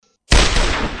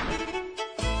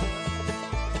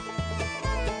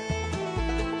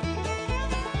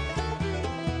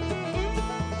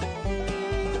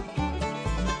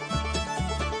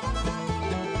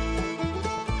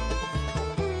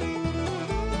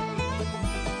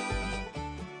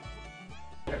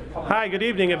Hi, good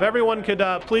evening. If everyone could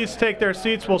please take their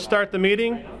seats, we'll start the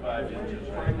meeting.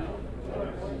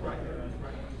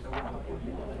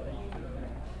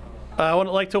 I would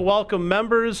like to welcome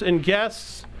members and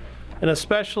guests, and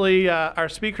especially our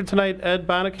speaker tonight, Ed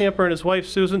Bonekemper, and his wife,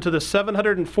 Susan, to the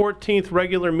 714th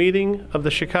regular meeting of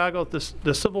the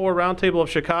Civil War Roundtable of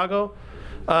Chicago.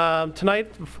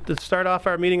 Tonight, to start off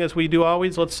our meeting as we do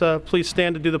always, let's please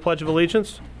stand to do the Pledge of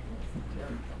Allegiance.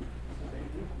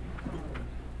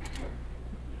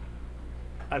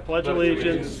 I pledge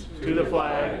allegiance to the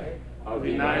flag of the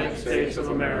United States of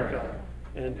America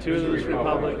and to the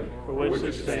republic for which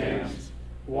it stands,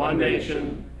 one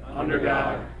nation, under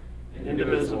God,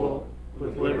 indivisible,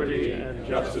 with liberty and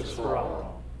justice for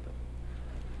all.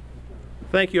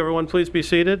 Thank you, everyone. Please be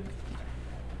seated.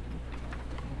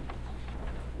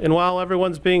 And while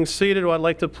everyone's being seated, I'd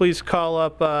like to please call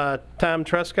up Tom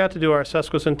Trescott to do our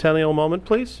sesquicentennial moment,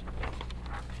 please.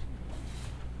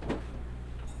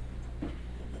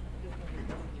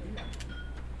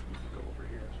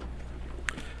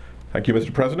 Thank you,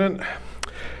 Mr. President.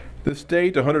 This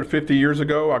date, 150 years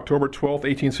ago, October 12,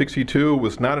 1862,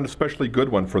 was not an especially good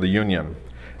one for the Union.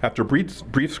 After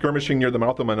brief skirmishing near the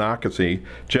mouth of Monocacy,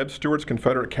 Jeb Stuart's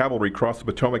Confederate cavalry crossed the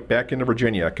Potomac back into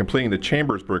Virginia, completing the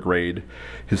Chambersburg raid,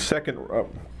 his second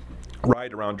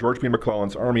ride around George B.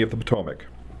 McClellan's Army of the Potomac.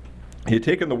 He had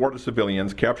taken the war to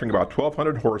civilians, capturing about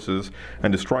 1,200 horses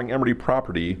and destroying Emory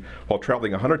property while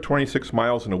traveling 126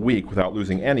 miles in a week without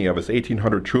losing any of his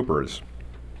 1,800 troopers.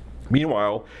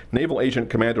 Meanwhile, Naval Agent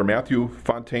Commander Matthew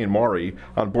Fontaine Maury,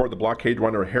 on board the blockade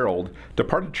runner Herald,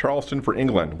 departed Charleston for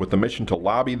England with the mission to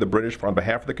lobby the British on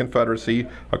behalf of the Confederacy,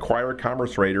 acquire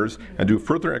commerce raiders, and do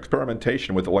further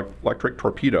experimentation with electric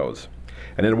torpedoes.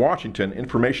 And in Washington,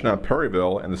 information on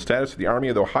Perryville and the status of the Army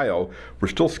of the Ohio were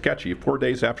still sketchy 4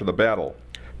 days after the battle.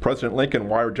 President Lincoln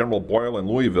wired General Boyle in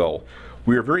Louisville,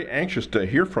 "We are very anxious to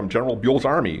hear from General Buell's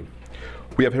army.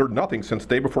 We have heard nothing since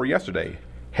day before yesterday.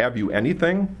 Have you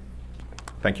anything?"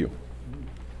 Thank you.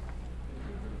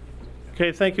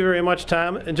 Okay, thank you very much,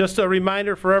 Tom. And just a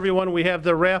reminder for everyone, we have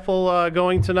the raffle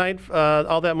going tonight.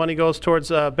 All that money goes towards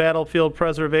battlefield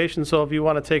preservation, so if you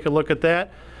want to take a look at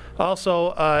that.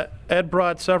 Also, Ed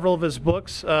brought several of his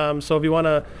books, so if you want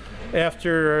to,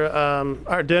 after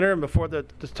our dinner and before the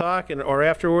talk or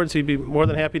afterwards, he'd be more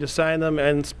than happy to sign them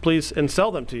and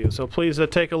sell them to you. So please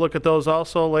take a look at those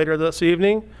also later this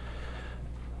evening.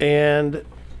 And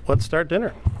let's start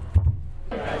dinner.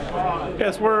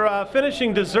 Yes, we're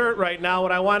finishing dessert right now.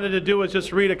 What I wanted to do was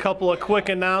just read a couple of quick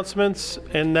announcements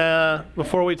and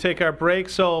before we take our break.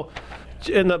 So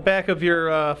in the back of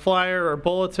your flyer or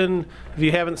bulletin, if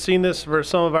you haven't seen this, for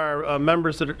some of our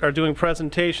members that are doing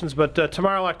presentations, but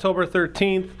tomorrow, October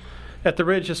 13th, at the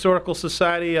Ridge Historical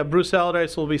Society, Bruce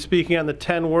Allardyce will be speaking on the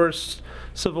 10 worst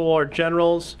Civil War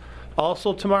generals.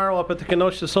 Also tomorrow, up at the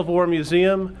Kenosha Civil War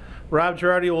Museum, Rob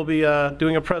Girardi will be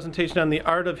doing a presentation on the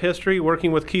art of history,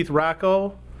 working with Keith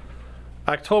Rocco.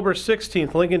 October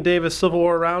 16th, Lincoln Davis Civil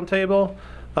War Roundtable.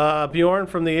 Bjorn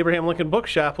from the Abraham Lincoln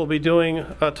Bookshop will be doing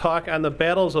a talk on the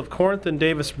battles of Corinth and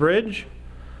Davis Bridge.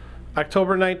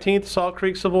 October 19th, Salt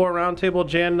Creek Civil War Roundtable.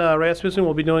 Jan Rasmussen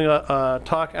will be doing a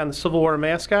talk on the Civil War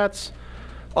mascots.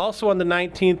 Also on the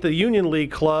 19th, the Union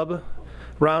League Club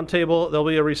Roundtable. There'll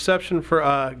be a reception for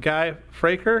Guy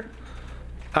Fraker.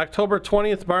 October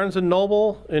 20th, Barnes &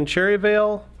 Noble in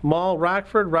Cherryvale, Mall,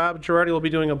 Rockford. Rob Girardi will be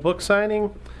doing a book signing.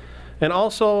 And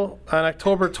also on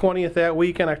October 20th, that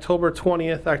weekend, October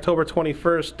 20th, October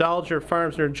 21st, Dolger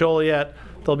Farms near Joliet,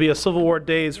 there'll be a Civil War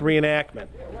Days reenactment.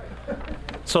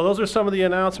 So those are some of the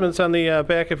announcements on the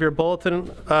back of your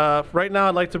bulletin. Right now,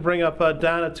 I'd like to bring up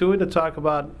Donna Tui to talk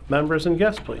about members and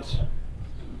guests, please.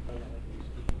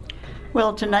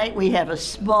 Well, tonight we have a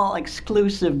small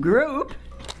exclusive group.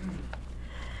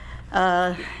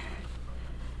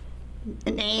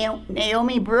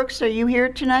 Naomi Brooks, are you here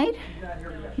tonight?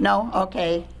 No?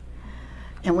 Okay.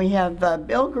 And we have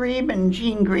Bill Grebe and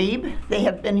Jean Grebe. They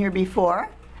have been here before.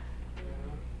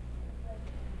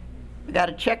 We got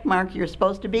a check mark. You're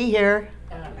supposed to be here.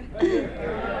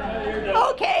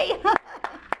 Okay.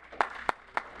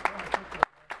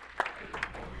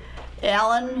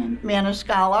 Alan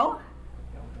Maniscalco.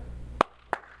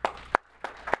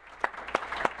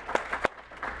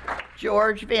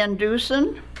 George Van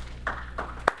Dusen.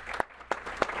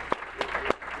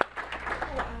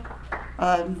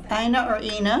 Ina or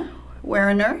Ina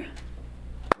Werner.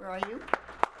 Where are you?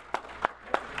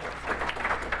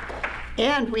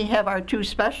 And we have our two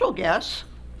special guests,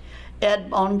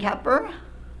 Ed Bonekemper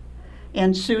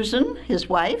and Susan, his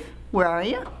wife. Where are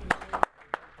you?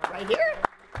 Right here.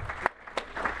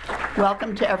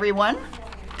 Welcome to everyone.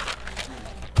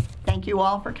 Thank you. Thank you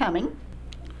all for coming.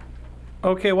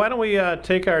 Okay, why don't we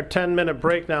take our 10-minute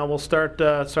break now? We'll start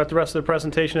the rest of the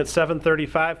presentation at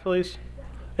 7:35, please.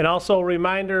 And also a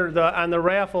reminder on the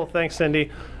raffle, thanks Cindy,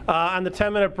 on the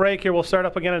 10-minute break here, we'll start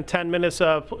up again in 10 minutes.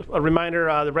 A reminder,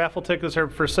 the raffle tickets are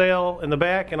for sale in the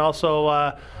back, and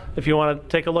also if you want to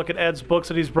take a look at Ed's books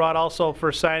that he's brought also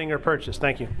for signing or purchase.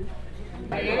 Thank you.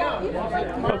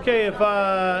 Okay, if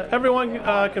everyone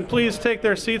can please take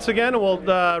their seats again, we'll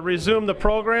resume the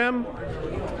program.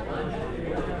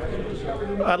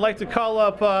 I'd like to call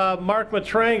up Mark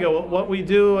Matranga. What we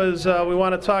do is we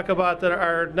want to talk about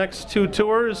our next two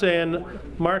tours, and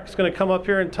Mark's going to come up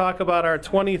here and talk about our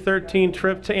 2013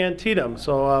 trip to Antietam.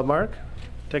 So, Mark,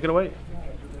 take it away.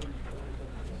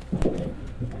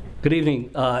 Good evening.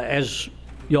 As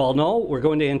you all know, we're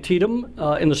going to Antietam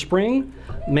in the spring,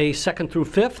 May 2nd through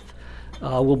 5th.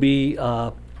 We'll be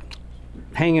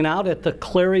hanging out at the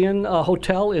Clarion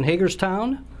Hotel in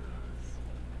Hagerstown,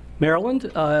 Maryland,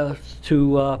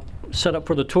 to set up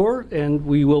for the tour, and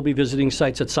we will be visiting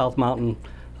sites at South Mountain,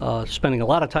 spending a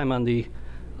lot of time on the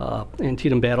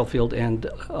Antietam battlefield and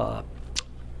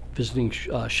visiting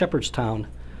Shepherdstown,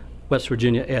 West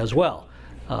Virginia as well.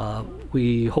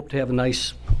 We hope to have a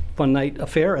nice fun night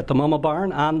affair at the Mama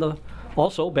Barn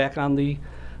also back on the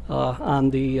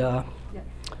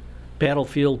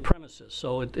battlefield premises.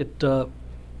 So it's a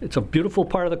beautiful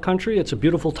part of the country. It's a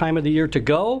beautiful time of the year to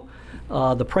go.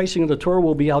 The pricing of the tour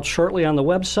will be out shortly on the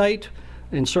website,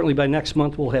 and certainly by next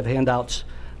month we'll have handouts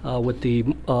with the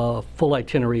full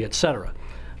itinerary, etc.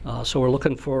 So we're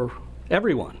looking for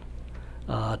everyone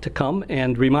to come,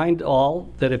 and remind all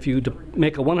that if you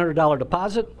make a $100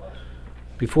 deposit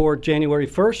before January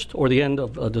 1st, or the end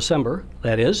of December,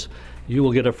 that is, you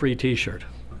will get a free T-shirt.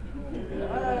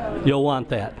 You'll want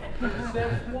that.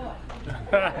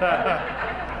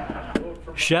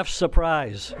 Chef's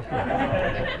surprise.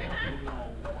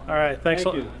 All right, thanks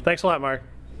a lot, Mark.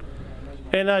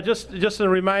 And just a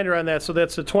reminder on that, so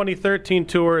that's the 2013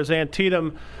 tour is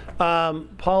Antietam.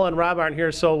 Paul and Rob aren't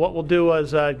here, so what we'll do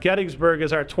is Gettysburg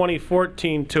is our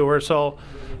 2014 tour. So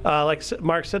like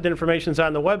Mark said, the information's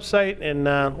on the website, and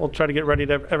we'll try to get ready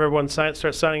to have everyone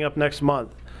start signing up next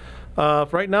month.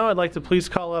 Right now, I'd like to please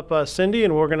call up Cindy,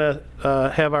 and we're going to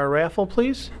have our raffle,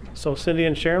 please. So Cindy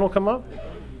and Sharon will come up.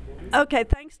 Okay,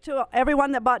 thanks to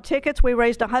everyone that bought tickets. We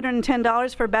raised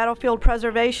 $110 for battlefield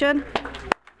preservation.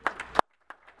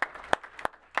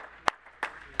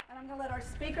 And I'm going to let our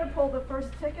speaker pull the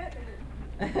first ticket.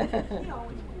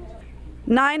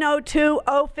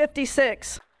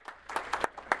 902056.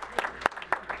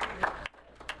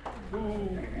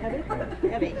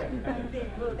 Heavy.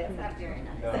 That's not very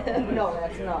nice. No,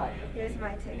 that's not. Here's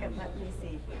my ticket. Let me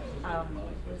see.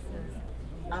 This is.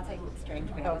 I'll take the strange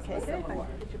man. Okay, good.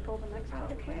 Did you pull the next one?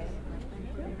 Okay.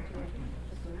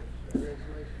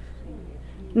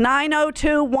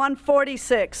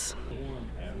 902146.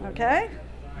 Okay?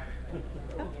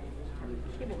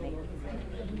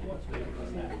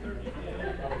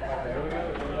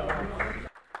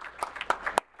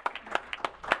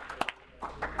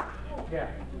 Yeah.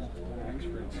 Thanks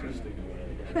for insisting.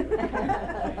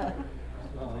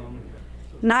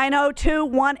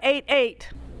 902188.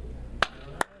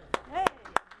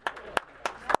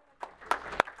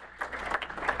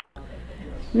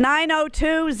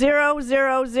 902000.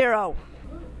 Okay.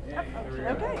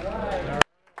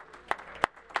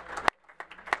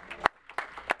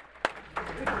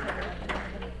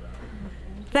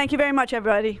 Thank you very much,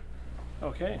 everybody.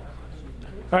 Okay.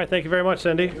 All right, thank you very much,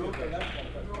 Cindy.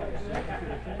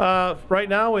 Right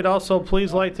now, we'd also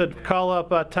please like to call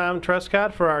up Tom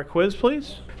Trescott for our quiz,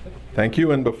 please. Thank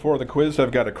you. And before the quiz,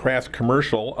 I've got a crass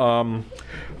commercial.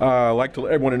 I'd like to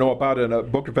let everyone to know about a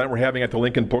book event we're having at the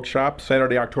Lincoln Bookshop,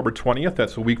 Saturday, October 20th.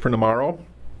 That's a week from tomorrow.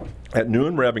 At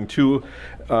noon, we're having two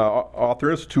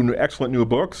authors, two excellent new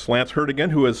books. Lance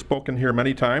Hurtigan, who has spoken here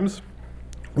many times,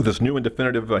 with his new and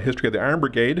definitive history of the Iron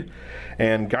Brigade,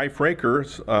 and Guy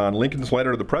Fraker on Lincoln's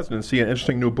letter to the presidency, an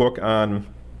interesting new book on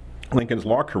Lincoln's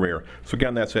law career. So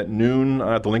again, that's at noon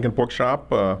at the Lincoln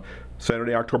Bookshop,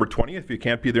 Saturday, October 20th. If you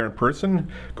can't be there in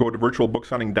person, go to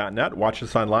virtualbooksigning.net, watch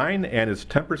us online, and it's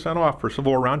 10% off for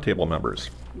Civil War Roundtable members.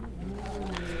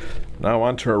 Now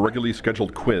on to our regularly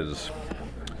scheduled quiz.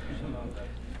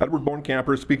 Edward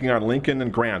Bonekemper speaking on Lincoln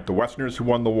and Grant, the Westerners who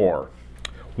won the war.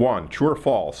 1, true or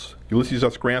false? Ulysses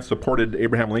S. Grant supported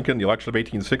Abraham Lincoln in the election of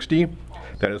 1860.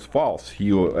 That is false.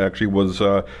 He actually was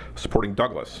supporting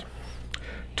Douglas.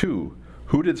 2,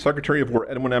 who did Secretary of War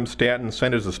Edwin M. Stanton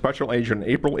send as a special agent in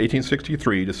April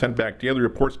 1863 to send back daily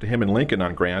reports to him and Lincoln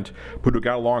on Grant, but who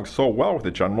got along so well with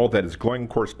the general that his glowing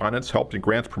correspondence helped in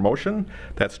Grant's promotion?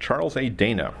 That's Charles A.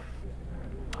 Dana.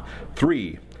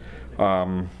 3,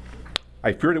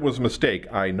 I feared it was a mistake.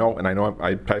 I know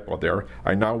I typoed there.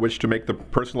 I now wish to make the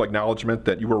personal acknowledgement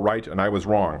that you were right and I was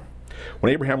wrong.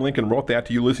 When Abraham Lincoln wrote that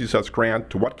to Ulysses S. Grant,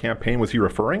 to what campaign was he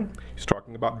referring? He's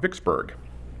talking about Vicksburg.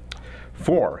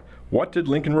 4, what did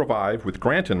Lincoln revive with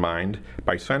Grant in mind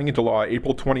by signing into law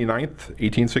April 29th,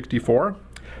 1864?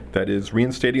 That is,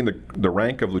 reinstating the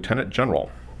rank of lieutenant general.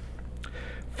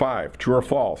 5, true or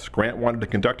false, Grant wanted to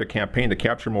conduct a campaign to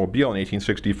capture Mobile in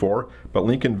 1864, but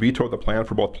Lincoln vetoed the plan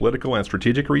for both political and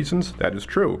strategic reasons. That is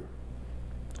true.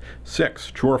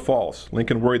 6, true or false,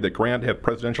 Lincoln worried that Grant had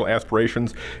presidential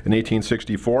aspirations in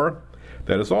 1864.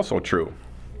 That is also true.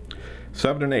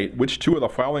 7 and 8, which 2 of the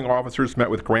following officers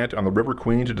met with Grant on the River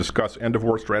Queen to discuss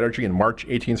end-of-war strategy in March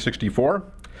 1864?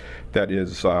 That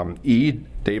is E,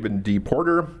 David D.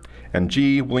 Porter, and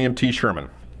G, William T. Sherman.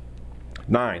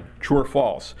 9, true or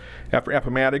false, after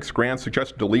Appomattox, Grant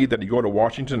suggested to Lee that he go to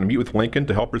Washington and meet with Lincoln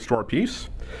to help restore peace?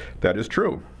 That is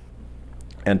true.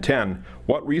 And 10,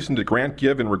 what reason did Grant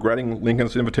give in regretting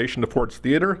Lincoln's invitation to Ford's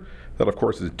Theater? That, of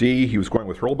course, is D. He was going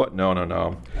with Hurlbut.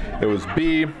 No. It was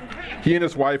B. He and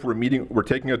his wife were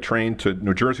taking a train to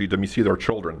New Jersey to see their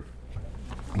children.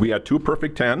 We had 2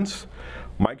 perfect 10s,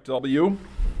 Mike W.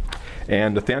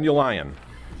 and Nathaniel Lyon,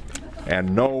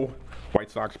 and no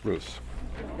White Sox Bruce.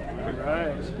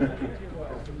 Right.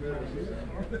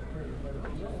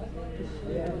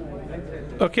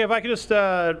 Okay, if I could just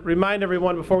remind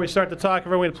everyone before we start to talk,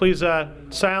 everyone please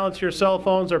silence your cell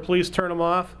phones or please turn them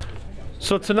off.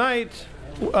 So tonight,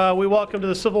 we welcome to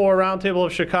the Civil War Roundtable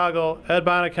of Chicago, Ed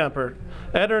Bonekemper.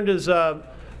 Ed earned his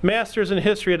master's in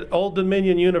history at Old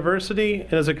Dominion University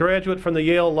and is a graduate from the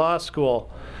Yale Law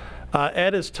School.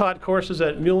 Ed has taught courses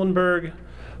at Muhlenberg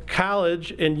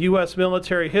College in U.S.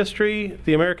 military history,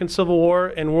 the American Civil War,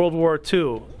 and World War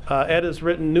II. Ed has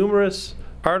written numerous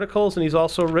articles, and he's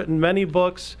also written many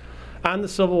books on the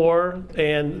Civil War.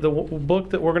 And the book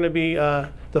that we're going to be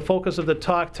the focus of the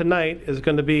talk tonight is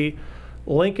going to be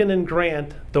Lincoln and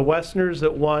Grant, the Westerners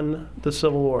that won the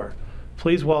Civil War.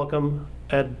 Please welcome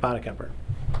Ed Bonekemper.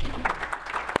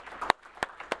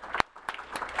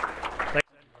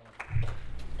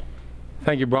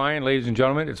 Thank you, Brian. Ladies and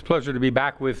gentlemen, it's a pleasure to be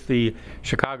back with the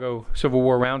Chicago Civil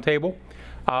War Roundtable.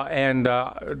 And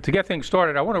to get things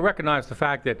started, I want to recognize the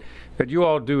fact that you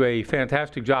all do a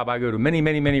fantastic job. I go to many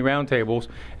roundtables,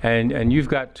 and you've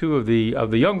got 2 of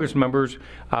the youngest members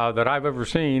that I've ever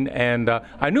seen. And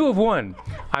I knew of one.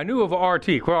 I knew of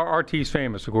RT. RT's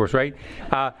famous, of course, right?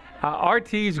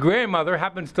 RT's grandmother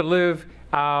happens to live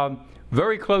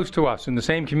very close to us in the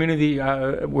same community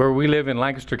where we live in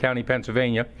Lancaster County,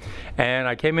 Pennsylvania. And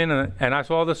I came in and I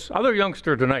saw this other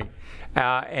youngster tonight,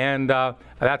 and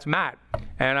that's Matt.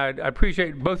 And I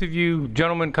appreciate both of you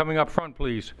gentlemen coming up front,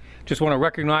 please. Just want to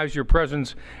recognize your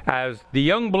presence as the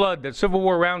young blood that Civil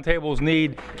War roundtables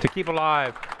need to keep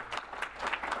alive.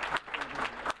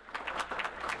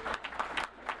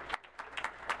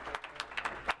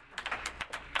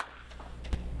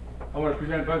 I want to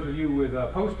present both of you with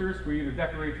posters for you to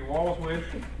decorate your walls with.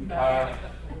 Matt,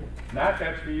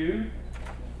 that's for you.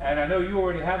 And I know you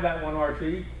already have that one,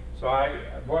 RT, so I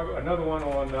brought another one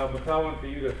on McClellan for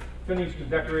you to finish the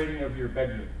decorating of your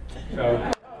bedroom.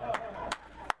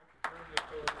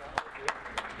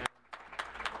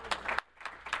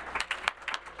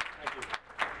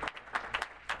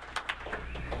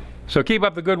 So keep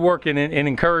up the good work in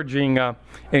encouraging young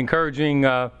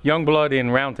blood in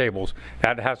roundtables.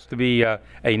 That has to be a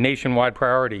nationwide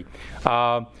priority.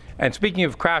 And speaking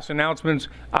of crass announcements,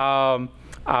 on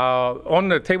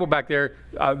the table back there,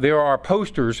 there are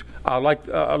posters like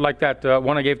that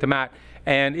one I gave to Matt.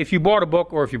 And if you bought a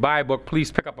book or if you buy a book, please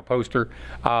pick up a poster.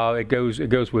 It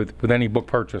goes with any book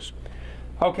purchase.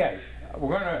 Okay,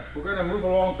 we're gonna move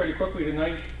along pretty quickly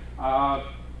tonight.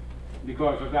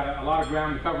 Because I've got a lot of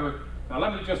ground to cover. Now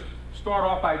let me just start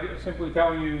off by simply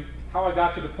telling you how I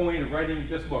got to the point of writing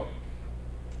this book.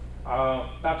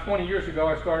 About 20 years ago,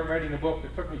 I started writing a book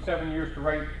that took me 7 years to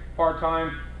write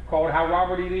part-time, called How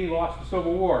Robert E. Lee Lost the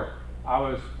Civil War. I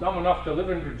was dumb enough to live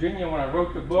in Virginia when I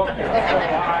wrote the book, and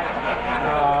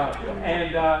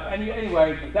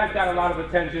anyway, that got a lot of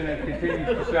attention and continues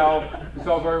to sell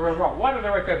very, very well. Why did I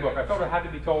write that book? I felt it had to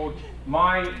be told.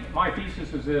 My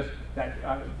thesis is this, that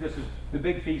this is the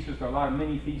big thesis. There are a lot of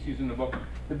mini theses in the book.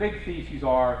 The big theses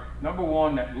are, number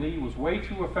one, that Lee was way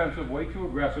too offensive, way too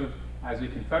aggressive as a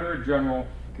Confederate general.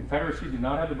 Confederacy did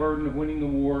not have the burden of winning the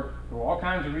war. There were all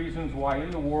kinds of reasons why in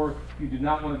the war you did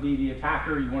not want to be the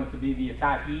attacker, you wanted to be the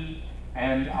attackee.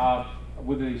 And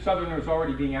with the Southerners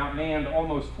already being outmanned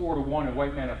almost 4-1 in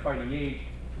white men of fighting age,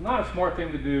 not a smart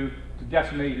thing to do to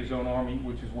decimate his own army,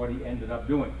 which is what he ended up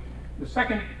doing. The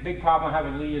second big problem I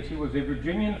have with Lee is he was a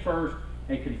Virginian first,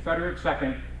 a Confederate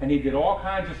second, and he did all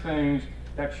kinds of things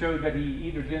that showed that he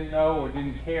either didn't know or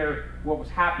didn't care what was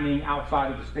happening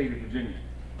outside of the state of Virginia.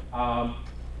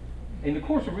 In the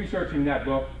course of researching that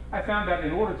book, I found that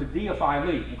in order to deify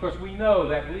Lee, because we know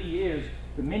that Lee is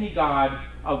the mini-god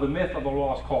of the myth of the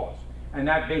lost cause, and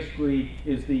that basically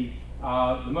is the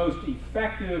most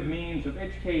effective means of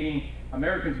educating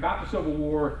Americans about the Civil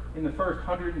War in the first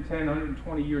 110,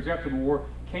 120 years after the war,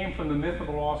 came from the myth of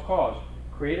the lost cause,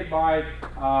 created by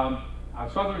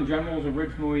Southern generals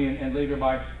originally and later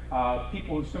by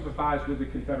people who sympathized with the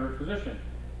Confederate position.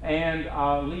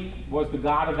 And Lee was the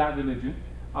god of that religion.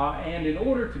 And in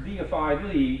order to deify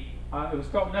Lee, it was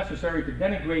felt necessary to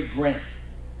denigrate Grant.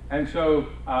 And so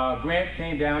Grant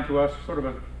came down to us sort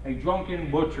of a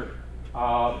drunken butcher.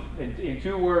 In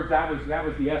 2 words, that was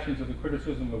the essence of the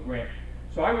criticism of Grant.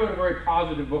 So I wrote a very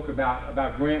positive book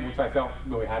about Grant, which I felt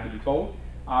really had to be told,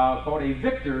 called A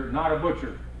Victor, Not a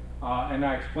Butcher. And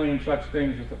I explained such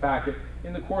things as the fact that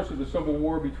in the course of the Civil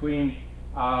War between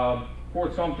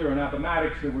Fort Sumter and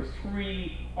Appomattox, there were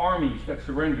 3 armies that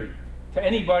surrendered to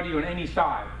anybody on any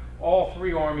side. All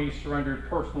 3 armies surrendered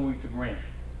personally to Grant.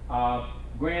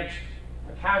 Grant's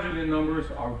casualty numbers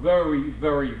are very,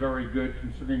 very, very good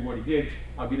considering what he did.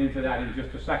 I'll get into that in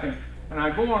just a second. And I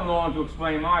go on to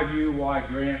explain my view why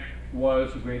Grant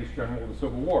was the greatest general of the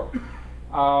Civil War.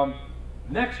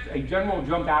 Next, a general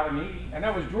jumped out at me, and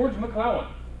that was George McClellan.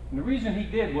 And the reason he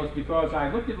did was because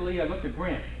I looked at Lee, I looked at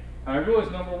Grant, and I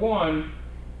realized, number one,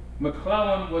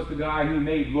 McClellan was the guy who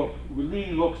made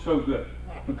Lee look so good.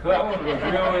 McClellan was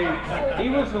really, he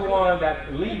was the one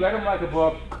that Lee read him like a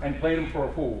book and played him for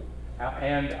a fool.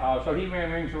 So he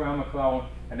ran rings around McClellan,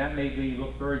 and that made Lee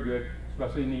look very good,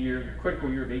 especially in the critical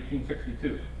year of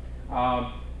 1862.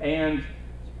 And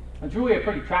it's really a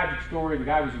pretty tragic story. The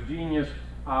guy was a genius,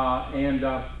 but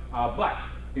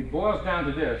it boils down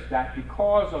to this, that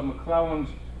because of McClellan's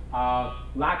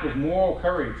lack of moral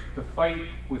courage to fight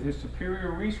with his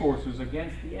superior resources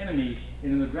against the enemy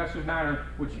in an aggressive manner,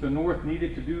 which the North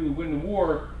needed to do to win the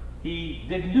war, he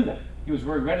didn't do that. He was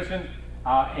very reticent,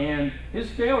 and his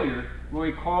failure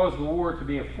really caused the war to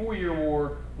be a 4-year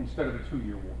war instead of a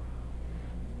 2-year war.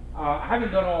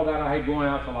 Having done all that, I had gone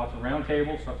out to lots of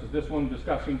roundtables, such as this one,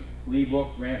 discussing Lee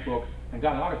book, Grant book, and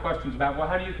got a lot of questions about, well,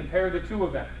 how do you compare the 2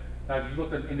 of them? I've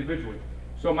looked at individually.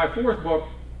 So my 4th book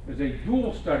is a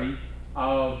dual study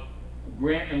of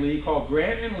Grant and Lee, called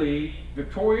Grant and Lee,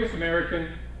 Victorious American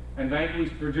and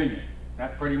Vanquished Virginia.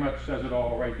 That pretty much says it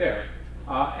all right there.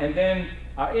 And then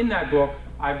in that book,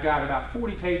 I've got about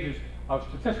 40 pages of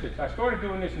statistics. I started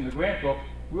doing this in the Grant book,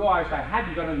 realized I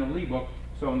hadn't done it in the Lee book,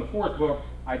 so in the 4th book,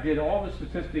 I did all the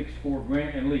statistics for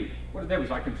Grant and Lee. What I did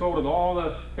was I consulted all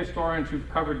the historians who've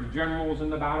covered the generals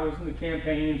and the battles and the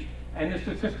campaigns and the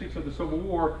statistics of the Civil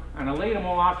War, and I laid them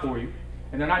all out for you.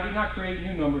 And then I did not create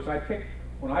new numbers. I picked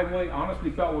what I really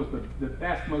honestly felt was the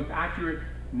best, most accurate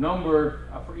number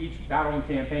for each battle and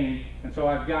campaign. And so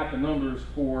I've got the numbers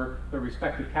for the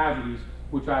respective casualties,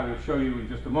 which I will show you in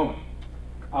just a moment.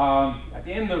 At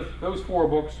the end of those 4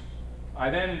 books, I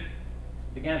then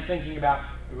began thinking about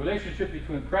the relationship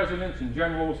between presidents and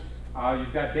generals.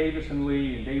 You've got Davis and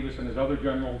Lee, and Davis and his other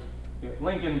generals. You have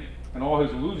Lincoln and all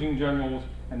his losing generals,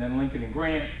 and then Lincoln and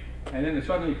Grant. And then it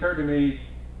suddenly occurred to me,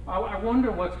 I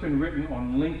wonder what's been written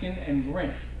on Lincoln and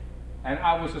Grant. And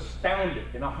I was astounded.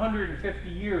 In 150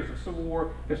 years of Civil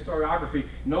War historiography,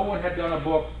 no one had done a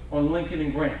book on Lincoln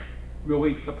and Grant,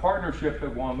 really the partnership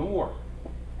that won the war.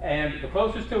 And the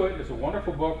closest to it is a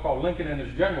wonderful book called Lincoln and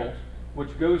His Generals,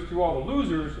 which goes through all the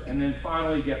losers and then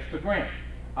finally gets to Grant.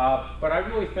 But I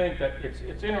really think that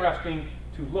it's interesting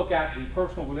to look at the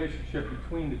personal relationship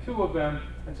between the 2 of them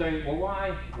and say, well,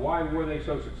 why were they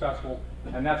so successful?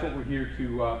 And that's what we're here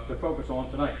to focus on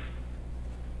tonight.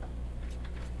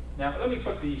 Now, let me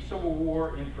put the Civil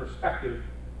War in perspective.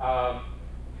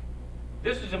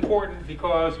 This is important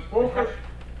because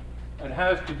it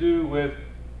has to do with,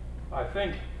 I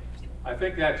think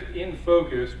that's in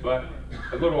focus, but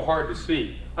a little hard to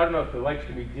see. I don't know if the lights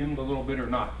can be dimmed a little bit or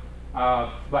not.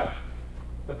 But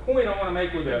the point I want to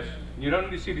make with this, you don't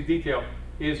need to see the detail,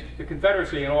 is the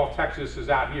Confederacy, and all of Texas is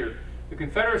out here. The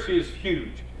Confederacy is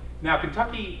huge. Now,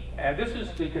 Kentucky, this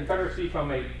is the Confederacy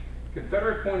from a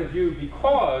Confederate point of view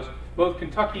because both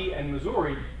Kentucky and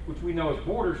Missouri, which we know as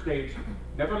border states,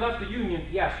 never left the Union,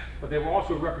 yes, but they were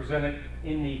also represented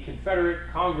in the Confederate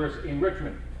Congress in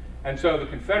Richmond. And so the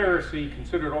Confederacy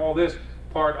considered all this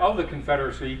part of the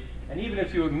Confederacy, and even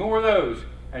if you ignore those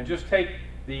and just take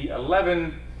the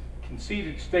 11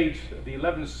 conceded states, the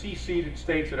 11 seceded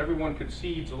states that everyone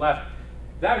concedes left,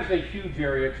 that is a huge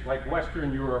area. It's like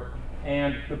Western Europe,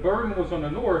 And the burden was on the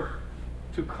North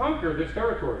to conquer this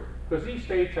territory, because these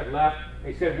states had left.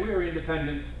 They said, we are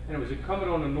independent, and it was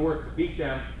incumbent on the North to beat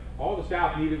them. All the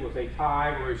South needed was a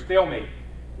tie or a stalemate.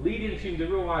 Lee didn't seem to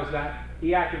realize that.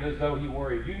 He acted as though he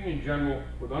were a Union general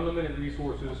with unlimited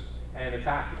resources and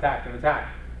attacked.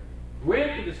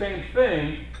 Grant did the same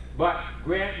thing, but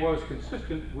Grant was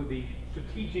consistent with the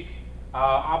strategic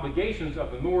obligations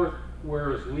of the North,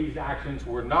 whereas Lee's actions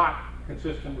were not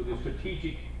consistent with the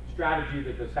strategic strategy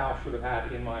that the South should have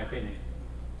had, in my opinion.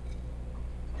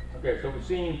 Okay, so we've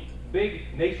seen big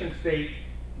nation state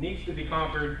needs to be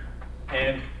conquered,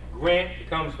 and Grant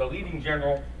becomes the leading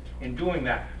general in doing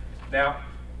that. Now,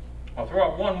 I'll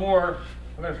throw up one more.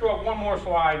 I'm going to throw up one more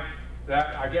slide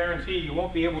that I guarantee you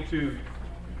won't be able to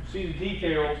see the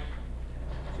details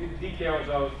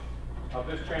of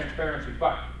this transparency,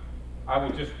 but I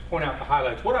will just point out the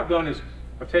highlights. What I've done is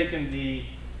I've taken the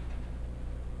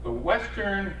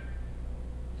Western,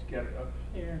 let's get it up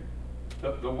here,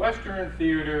 the Western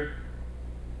theater,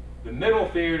 the Middle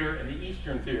theater, and the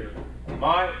Eastern theater.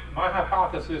 My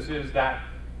hypothesis is that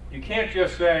you can't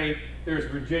just say there's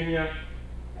Virginia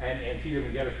and Antietam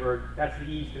and Gettysburg, that's the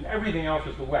East, and everything else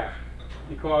is the West.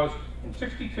 Because in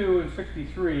 62 and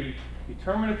 63,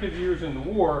 determinative years in the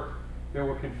war, there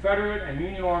were Confederate and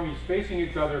Union armies facing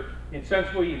each other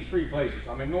essentially in three places.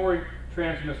 I'm ignoring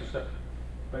Trans-Mississippi.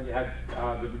 But you had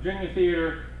the Virginia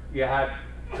theater, you had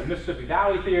the Mississippi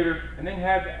Valley theater, and then you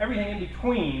had everything in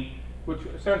between, which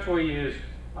essentially is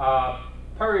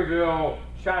Perryville,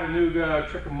 Chattanooga,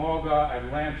 Chickamauga,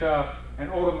 Atlanta, and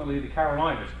ultimately the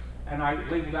Carolinas. And I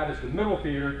label that as the Middle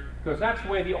theater because that's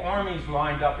where the armies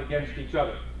lined up against each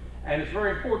other. And it's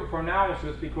very important for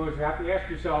analysis because you have to ask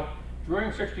yourself,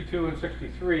 during 62 and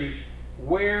 63,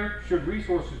 where should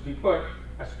resources be put,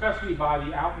 especially by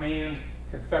the outmanned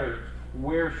Confederates?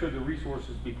 Where should the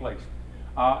resources be placed?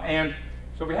 And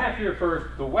so we have here first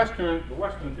the Western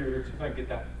theater. See if I can get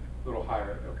that a little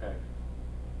higher. Okay.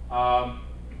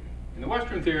 In the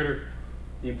Western theater,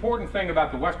 the important thing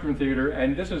about the Western theater,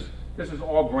 and this is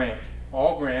all Grant.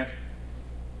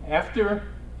 After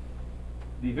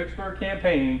the Vicksburg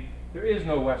campaign, there is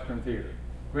no Western theater.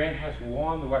 Grant has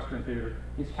won the Western theater.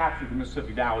 He's captured the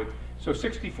Mississippi Valley. So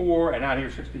 64 and out here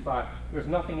 65, there's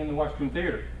nothing in the Western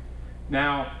theater.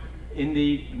 Now, in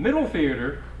the Middle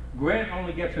theater, Grant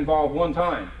only gets involved one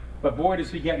time, but boy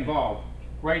does he get involved.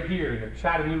 Right here, in the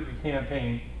Chattanooga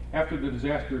campaign, after the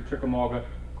disaster of Chickamauga,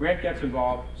 Grant gets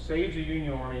involved, saves the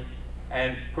Union Army,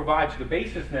 and provides the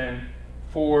basis then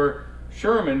for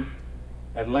Sherman,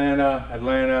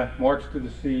 Atlanta, March to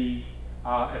the Sea,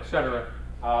 etc.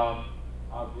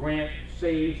 Grant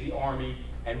saves the Army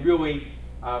and really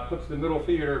puts the Middle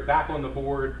theater back on the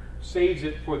board, saves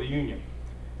it for the Union.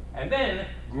 And then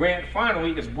Grant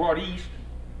finally is brought east,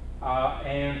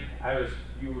 and as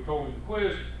you were told in the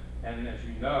quiz, and as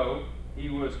you know, he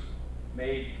was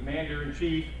made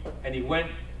commander-in-chief, and he went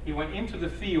into the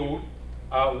field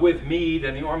with Meade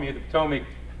and the Army of the Potomac,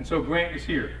 and so Grant is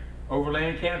here.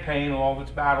 Overland campaign, all of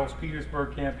its battles,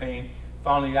 Petersburg campaign,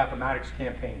 finally the Appomattox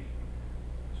campaign.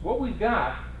 So what we've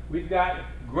got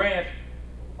Grant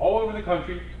all over the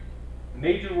country,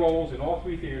 major roles in all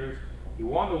three theaters. He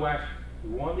won the West, he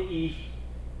won the East,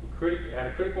 he had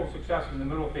a critical success in the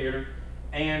Middle theater,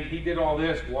 and he did all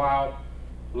this while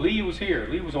Lee was here.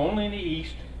 Lee was only in the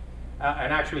East,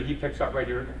 and actually he picks up right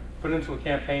here, Peninsula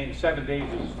Campaign, 7 days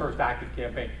was his first active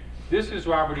campaign. This is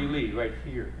Robert E. Lee right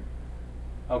here.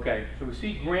 Okay, so we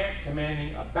see Grant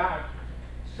commanding about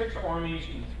 6 armies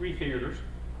in 3 theaters.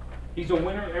 He's a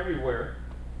winner everywhere.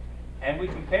 And we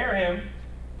compare him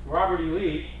to Robert E.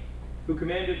 Lee, who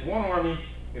commanded 1 army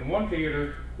in 1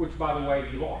 theater, which, by the way,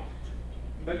 he lost.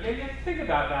 But you have to think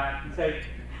about that and say,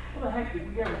 how the heck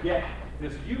did we ever get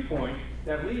this viewpoint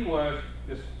that Lee was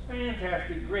this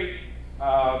fantastic, great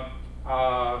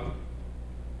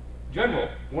general,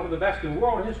 one of the best in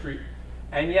world history,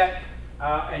 and yet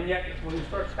when you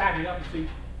start stacking up and see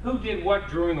who did what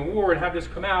during the war and how this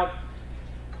come out,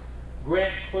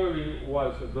 Grant clearly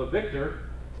was the victor,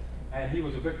 and he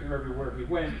was a victor everywhere he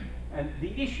went. And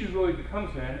the issue really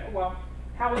becomes then, well,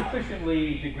 how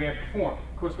efficiently did Grant perform?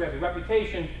 Of course, we have the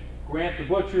reputation, Grant the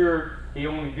Butcher, he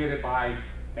only did it by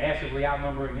massively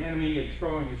outnumbering the enemy and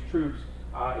throwing his troops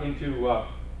into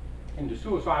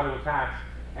suicidal attacks.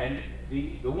 And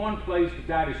the one place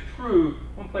that is true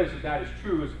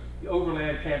is the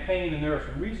Overland campaign, and there are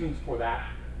some reasons for that.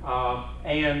 On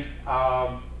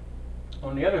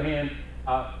the other hand,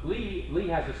 Lee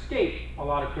has escaped a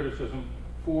lot of criticism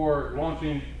for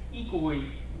launching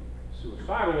equally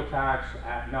suicidal attacks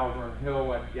at Malvern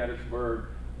Hill, at Gettysburg,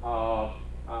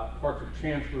 parts of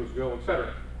Chancellorsville,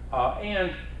 etc.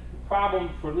 And The problem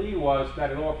for Lee was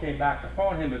that it all came back to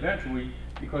haunt him eventually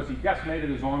because he decimated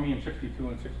his army in 62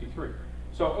 and 63.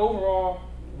 So overall,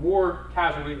 war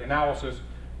casualty analysis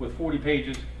with 40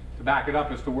 pages to back it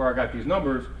up as to where I got these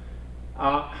numbers.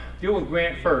 Deal with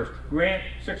Grant first. Grant,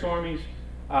 6 armies,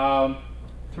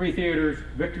 3 theaters,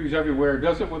 victories everywhere,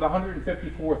 does it with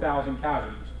 154,000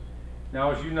 casualties.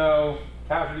 Now, as you know,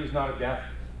 casualty is not a death.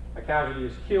 A casualty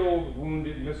is killed,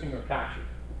 wounded, missing, or captured.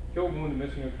 Killed, wounded,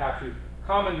 missing, or captured,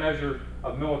 common measure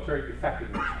of military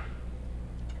effectiveness.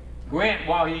 Grant,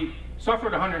 while he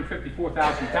suffered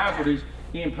 154,000 casualties,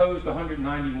 he imposed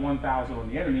 191,000 on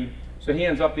the enemy, so he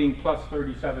ends up being plus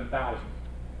 37,000.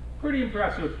 Pretty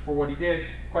impressive for what he did.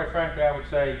 Quite frankly, I would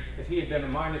say if he had been a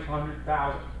minus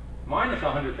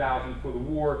 100,000 for the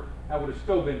war, that would have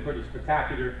still been pretty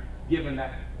spectacular, given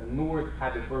that the North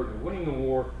had the burden of winning the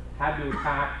war, had to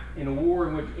attack in a war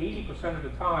in which 80% of the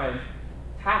time,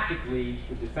 tactically,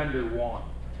 the defender won,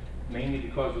 mainly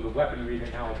because of the weaponry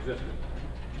that now existed.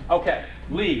 Okay,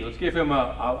 Lee, let's give him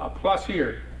a plus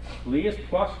here. Lee is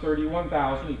plus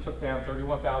 31,000. He took down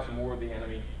 31,000 more of the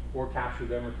enemy, or captured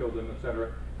them, or killed them,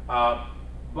 etc.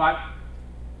 But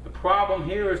the problem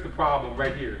here is the problem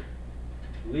right here.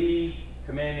 Lee,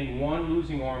 commanding 1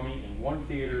 losing army in 1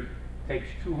 theater, takes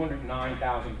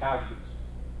 209,000 casualties.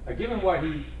 Now, given what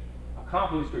he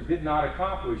accomplished or did not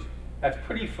accomplish, that's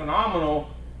pretty phenomenal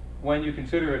when you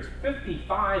consider it's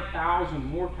 55,000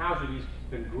 more casualties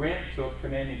than Grant took,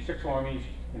 commanding 6 armies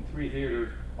in 3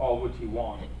 theaters, all of which he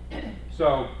won.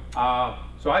 So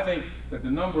I think that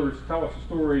the numbers tell us a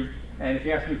story, and if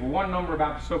you ask me for one number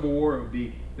about the Civil War, it would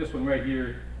be this one right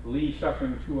here, Lee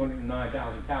suffering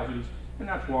 209,000 casualties, and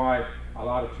that's why a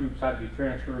lot of troops had to be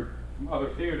transferred from other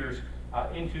theaters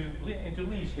into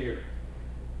Lee's theater.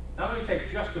 Now let me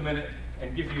take just a minute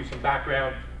and give you some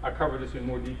background. I cover this in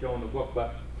more detail in the book,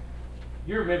 but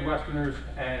you're Midwesterners,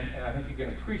 and I think you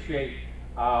can appreciate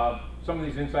some of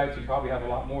these insights. You probably have a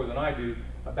lot more than I do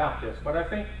about this, but I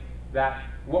think that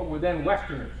what were then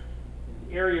Westerners, in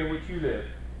the area in which you live,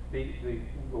 the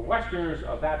Westerners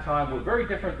of that time were very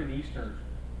different than Easterners.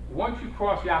 Once you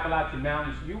crossed the Appalachian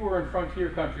Mountains, you were in frontier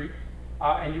country,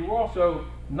 and you were also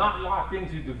not locked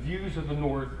into the views of the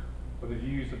North or the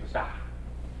views of the South.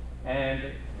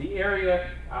 And the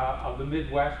area of the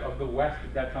Midwest, of the West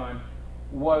at that time,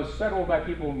 was settled by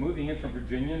people moving in from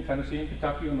Virginia and Tennessee and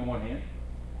Kentucky on the one hand,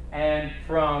 and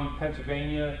from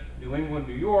Pennsylvania, New England,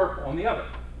 New York on the other.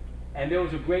 And there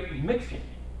was a great mixing.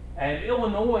 And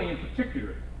Illinois in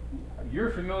particular,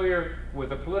 you're familiar with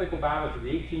the political battles of the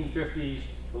 1850s,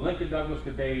 the Lincoln-Douglas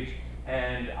debates,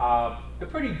 and the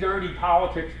pretty dirty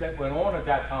politics that went on at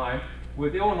that time,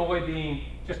 with Illinois being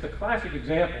just a classic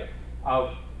example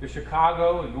of the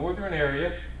Chicago and northern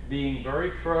area being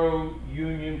very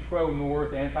pro-Union,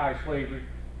 pro-North, anti-slavery,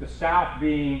 the South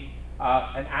being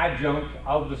an adjunct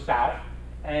of the South,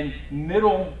 and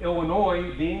middle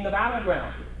Illinois being the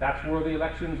battleground. That's where the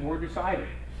elections were decided.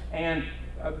 And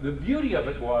the beauty of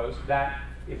it was that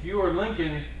if you were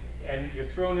Lincoln and you're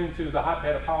thrown into the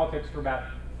hotbed of politics for about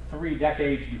 3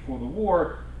 decades before the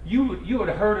war, you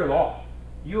had heard it all.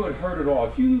 You had heard it all.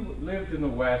 If you lived in the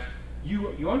West,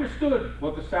 you understood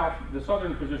what the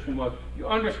southern position was. You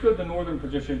understood the northern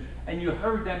position, and you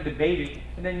heard them debate it,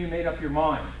 and then you made up your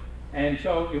mind. And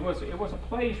so it was a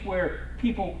place where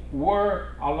people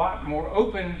were a lot more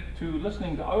open to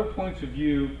listening to other points of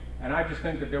view, and I just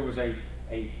think that there was a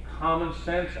common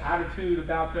sense attitude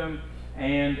about them,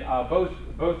 and both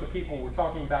the people we're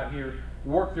talking about here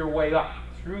worked their way up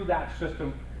through that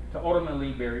system to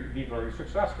ultimately be very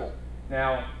successful.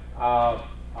 Now,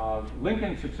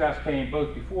 Lincoln's success came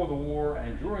both before the war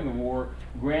and during the war.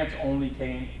 Grant's only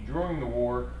came during the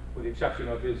war, with the exception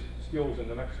of his skills in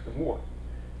the Mexican War.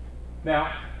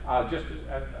 Now, just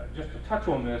to touch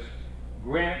on this,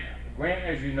 Grant,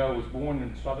 as you know, was born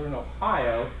in southern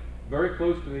Ohio, very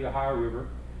close to the Ohio River,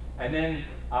 and then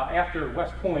after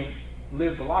West Point,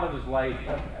 lived a lot of his life,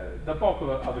 the bulk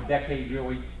of a decade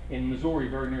really, in Missouri,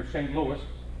 very near St. Louis,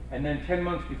 and then 10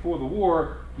 months before the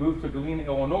war, moved to Galena,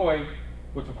 Illinois,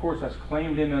 which of course has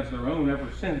claimed him as their own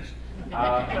ever since,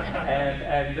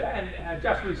 and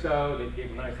justly so. They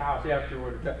gave him a nice house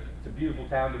afterward. It's a beautiful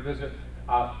town to visit.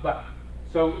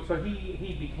 So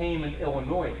he became an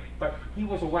Illinoisan, but he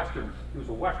was a Westerner. He was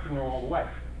a Westerner all the way.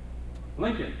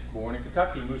 Lincoln, born in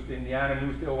Kentucky, moves to Indiana,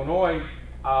 moves to Illinois,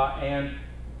 and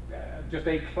just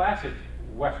a classic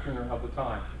Westerner of the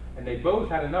time. And they both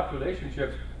had enough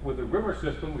relationships with the river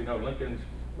system. We know Lincoln's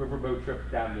riverboat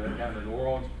trip down to New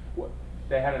Orleans.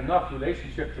 They had enough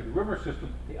relationship to the river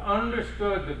system. They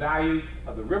understood the value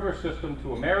of the river system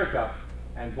to America.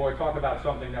 And boy, talk about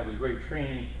something that was great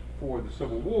training before the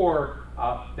Civil War,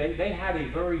 they had a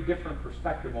very different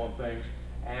perspective on things,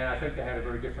 and I think they had a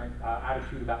very different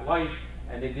attitude about life,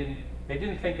 and they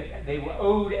didn't think that they were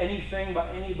owed anything by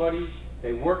anybody.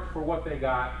 They worked for what they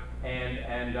got,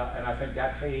 and I think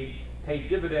that paid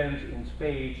dividends in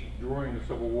spades during the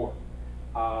Civil War.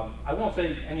 I won't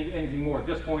say anything more at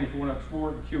this point. If you want to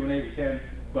explore the Q&A, we can.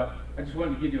 But I just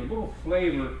wanted to give you a little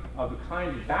flavor of the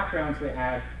kinds of backgrounds they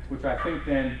had, which I think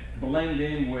then blend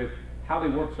in with how they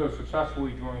worked so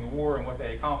successfully during the war and what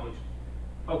they accomplished.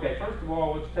 Okay, first of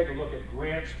all, let's take a look at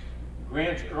Grant's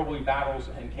early battles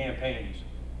and campaigns.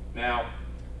 Now,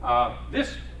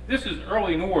 this is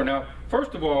early in the war. Now,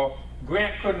 first of all,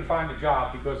 Grant couldn't find a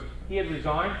job because he had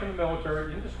resigned from the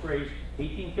military in disgrace,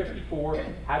 1854,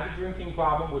 had the drinking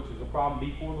problem, which was a problem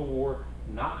before the war,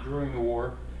 not during the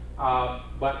war.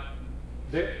 But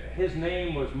his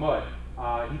name was mud.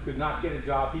 He could not get a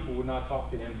job. People would not talk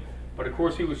to him. But of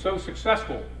course, he was so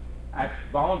successful at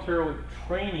voluntarily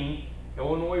training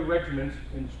Illinois regiments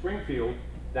in Springfield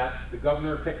that the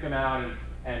governor picked him out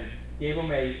and gave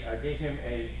him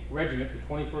a regiment,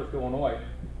 the 21st Illinois.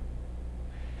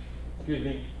 Excuse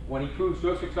me. When he proved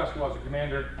so successful as a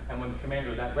commander, and when the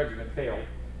commander of that regiment failed,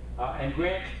 and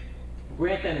Grant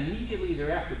then immediately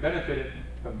thereafter benefited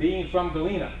from being from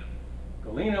Galena.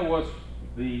 Galena was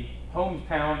the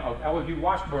hometown of Elihu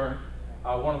Washburn,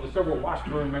 one of the several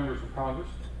Washburn members of Congress.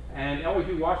 And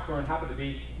Elihu Washburn happened to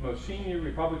be the most senior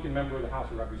Republican member of the House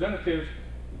of Representatives.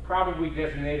 He probably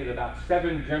designated about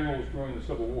 7 generals during the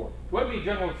Civil War. To be a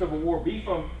general in the Civil War, be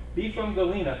from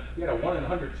Galena, you had a 1 in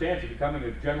 100 chance of becoming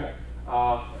a general.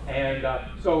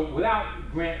 So without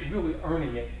Grant really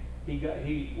earning it,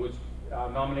 he was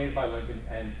nominated by Lincoln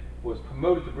and was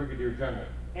promoted to brigadier general.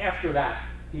 After that,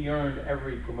 he earned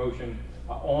every promotion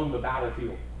on the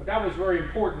battlefield. But that was very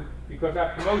important because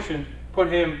that promotion put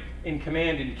him in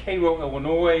command in Cairo,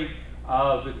 Illinois,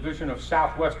 the division of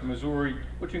Southwest Missouri,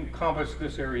 which encompassed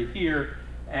this area here.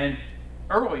 And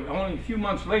only a few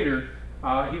months later,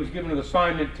 he was given an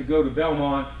assignment to go to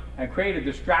Belmont and create a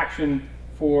distraction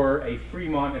for a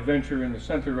Fremont adventure in the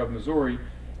center of Missouri.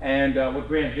 And what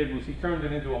Grant did was he turned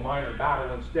it into a minor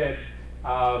battle instead.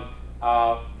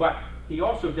 But he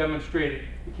also demonstrated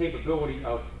the capability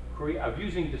of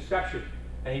using deception.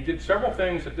 And he did several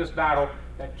things at this battle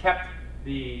that kept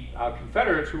the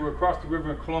Confederates who were across the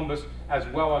river in Columbus, as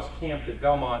well as camped at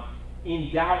Belmont,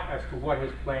 in doubt as to what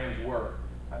his plans were.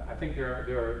 I think there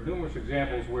are numerous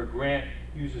examples where Grant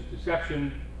uses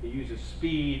deception, he uses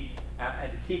speed,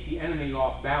 and to keep the enemy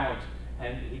off balance.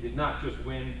 And he did not just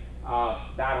win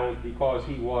battles because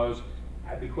he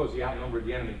outnumbered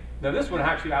the enemy. Now this one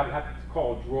actually I would have to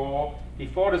call a draw. He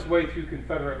fought his way through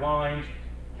Confederate lines,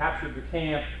 captured the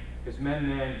camp. His men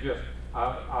then just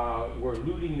were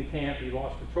looting the camp. He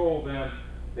lost control of them.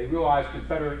 They realized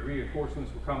Confederate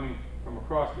reinforcements were coming from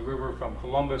across the river from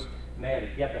Columbus, and they had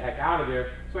to get the heck out of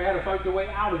there. So they had to fight their way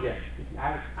out again. He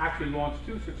actually launched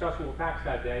 2 successful attacks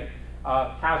that day.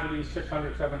 Casualties,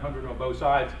 600, 700 on both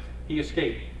sides. He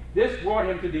escaped. This brought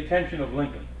him to the attention of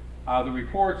Lincoln. The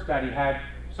reports that he had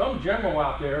some general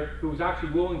out there who was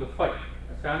actually willing to fight.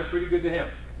 That sounded pretty good to him.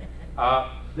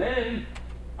 Then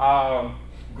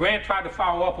Grant tried to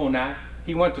follow up on that.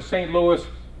 He went to St. Louis.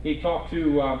 He talked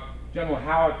to General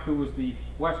Halleck, who was the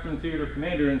Western Theater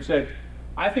commander, and said,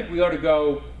 I think we ought to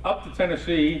go up to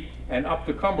Tennessee and up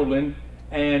to Cumberland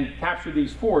and capture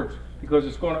these forts because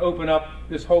it's going to open up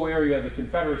this whole area of the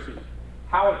Confederacy.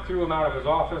 Halleck threw him out of his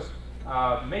office,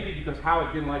 maybe because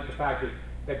Halleck didn't like the fact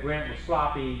that Grant was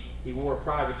sloppy. He wore a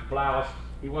private's blouse.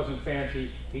 He wasn't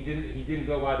fancy. He didn't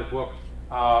go by the book,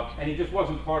 and he just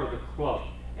wasn't part of the club.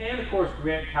 And of course,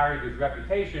 Grant carried his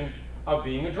reputation of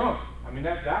being a drunk. I mean,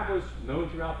 that was known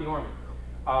throughout the Army.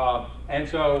 And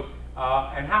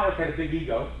Halleck had a big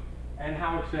ego, and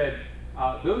Halleck said,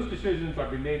 those decisions are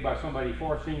being made by somebody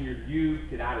far senior to you,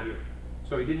 get out of here.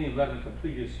 So he didn't even let him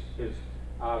complete his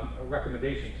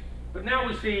recommendations. But now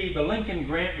we see the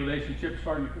Lincoln-Grant relationship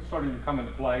starting to come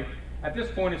into play. At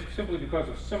this point, it's simply because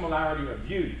of similarity of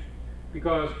views.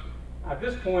 Because at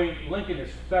this point, Lincoln is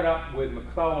fed up with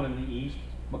McClellan in the East,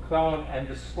 McClellan and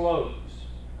the slows.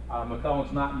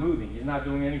 McClellan's not moving, he's not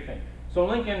doing anything. So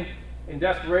Lincoln, in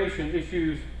desperation,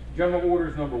 issues General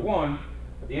Orders Number 1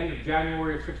 at the end of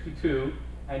January of '62,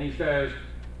 and he says,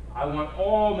 I want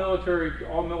all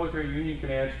military Union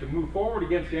commands to move forward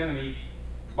against the enemy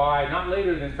by not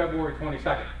later than February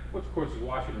 22nd, which of course is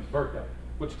Washington's birthday,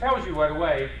 which tells you right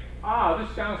away,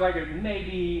 this sounds like it may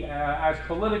be as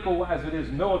political as it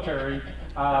is military,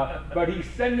 but he's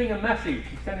sending a message.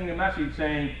 He's sending a message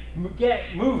saying,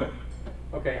 get moving.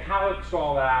 Okay, Halleck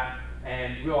saw that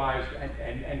and realized,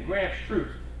 and Grant's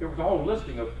troops, there was a whole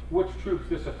listing of which troops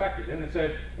this affected, and it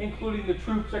said, including the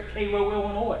troops at Cairo,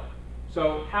 Illinois.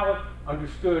 So Halleck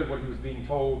understood what he was being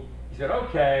told. He said,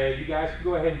 okay, you guys can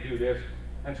go ahead and do this.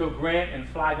 And so Grant and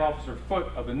Flag Officer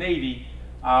Foote of the Navy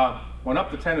went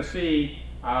up to Tennessee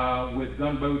with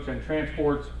gunboats and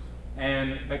transports.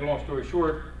 And make a long story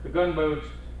short, the gunboats,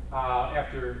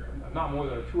 after not more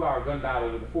than a 2-hour gun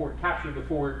battle with the fort, captured the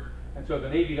fort. And so the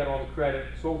Navy got all the credit.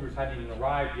 The soldiers hadn't even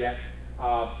arrived yet.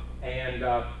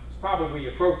 It's probably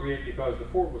appropriate because the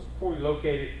fort was fully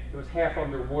located. It was half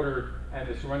underwater, and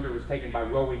the surrender was taken by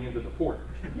rowing into the fort.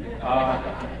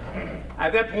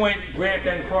 At that point, Grant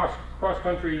then cross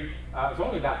country. It was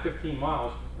only about 15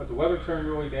 miles, but the weather turned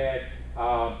really bad.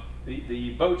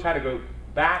 The boats had to go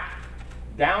back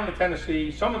down to Tennessee.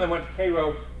 Some of them went to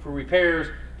Cairo for repairs,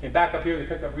 came back up here, they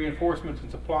picked up reinforcements and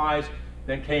supplies,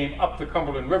 then came up the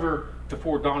Cumberland River to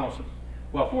Fort Donelson.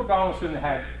 Well, Fort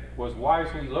Donelson was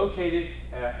wisely located,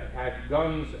 had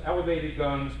guns, elevated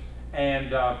guns,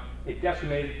 and it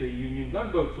decimated the Union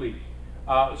gunboat fleet.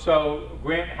 So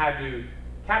Grant had to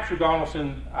capture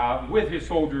Donelson with his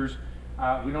soldiers.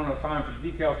 We don't have time for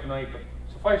the details tonight, but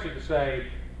suffice it to say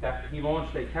that he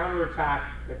launched a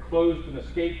counterattack that closed an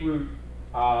escape route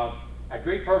at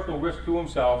great personal risk to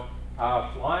himself,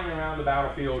 flying around the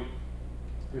battlefield.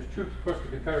 His troops pushed the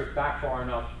Confederates back far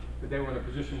enough that they were in a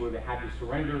position where they had to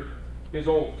surrender. His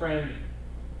old friend,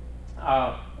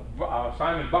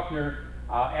 Simon Buckner,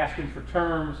 asked him for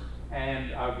terms,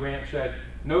 and Grant said,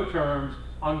 no terms,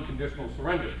 unconditional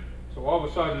surrender. So all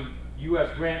of a sudden, U.S.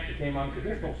 Grant became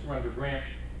unconditional surrender Grant,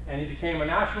 and he became a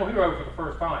national hero for the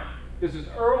first time. This is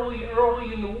early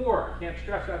in the war. I can't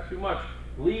stress that too much.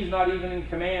 Lee's not even in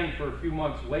command for a few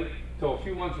months till a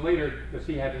few months later does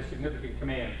he have his significant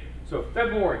command. So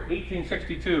February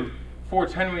 1862,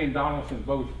 Forts Henry and Donelson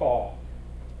both fall.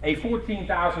 A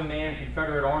 14,000-man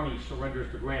Confederate army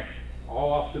surrenders to Grant,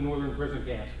 all off the northern prison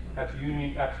camps. That's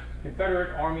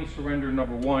Confederate Army surrender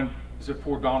number 1 is at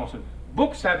Fort Donelson.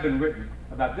 Books have been written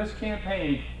about this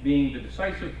campaign being the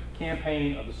decisive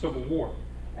campaign of the Civil War.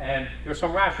 And there's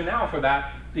some rationale for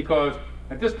that because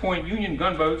at this point, Union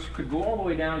gunboats could go all the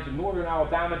way down to northern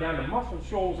Alabama, down to Muscle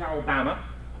Shoals, Alabama,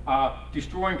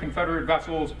 destroying Confederate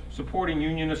vessels, supporting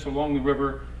Unionists along the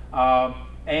river.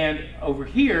 And over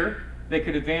here, they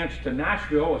could advance to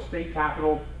Nashville, a state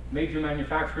capital, major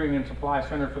manufacturing and supply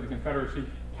center for the Confederacy,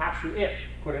 capture it,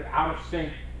 put it out of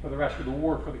sync for the rest of the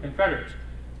war for the Confederates.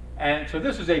 And so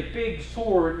this is a big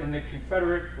sword in the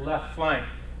Confederate left flank.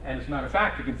 And as a matter of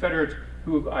fact, the Confederates,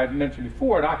 who I've mentioned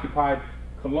before, had occupied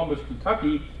Columbus,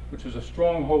 Kentucky, which was a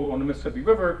stronghold on the Mississippi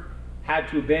River, had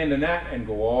to abandon that and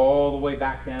go all the way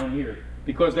back down here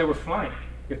because they were flanked.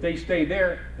 If they stayed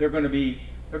there, they're going to be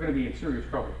in serious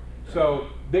trouble. So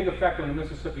big effect on the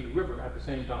Mississippi River at the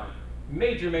same time.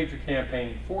 Major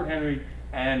campaign, Fort Henry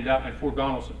and Fort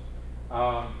Donelson.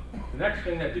 The next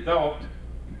thing that developed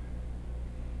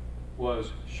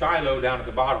was Shiloh down at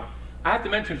the bottom. I have to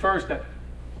mention first that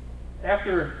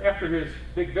after his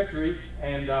big victory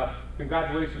and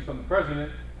congratulations from the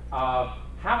president,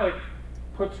 Halleck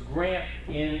puts Grant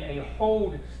in a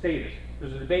hold status.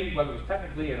 There's a debate whether it was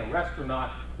technically an arrest or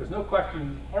not. There's no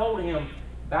question he held him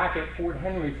back at Fort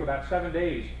Henry for about 7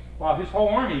 days, while his whole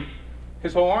army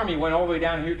went all the way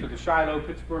down here to the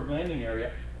Shiloh-Pittsburgh landing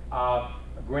area.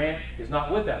 Grant is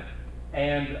not with them.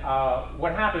 And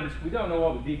what happens, we don't know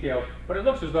all the details, but it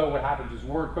looks as though what happens is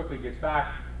word quickly gets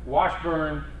back.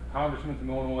 Washburn, congressman from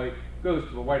Illinois, goes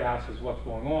to the White House, says what's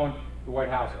going on. The White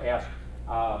House asks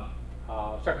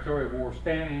Secretary of War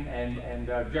Stanton and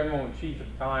General-in-Chief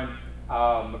at the time,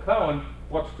 McClellan,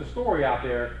 what's the story out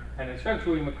there? And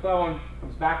essentially McClellan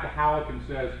comes back to Halleck and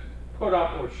says, put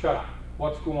up or shut up.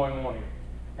 What's going on here?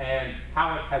 And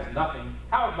Halleck has nothing.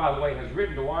 Halleck, by the way, has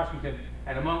written to Washington,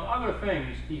 and among other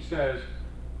things, he says,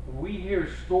 we hear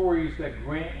stories that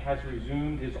Grant has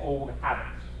resumed his old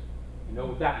habits. You know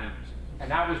what that means.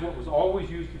 And that was what was always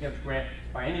used against Grant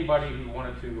by anybody who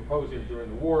wanted to oppose him during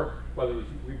the war, whether it was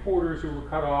reporters who were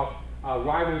cut off,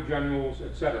 rival generals,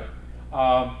 etc.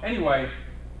 Anyway,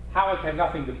 Halleck had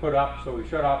nothing to put up, so he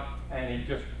shut up and he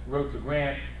just wrote to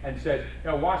Grant and said,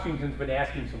 you know, Washington's been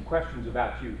asking some questions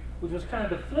about you, which was kind of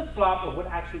the flip-flop of what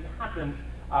actually happened,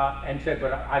 and said,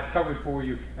 but I've covered for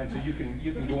you, and so you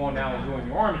can go on now and join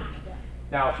your army.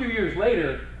 Now, a few years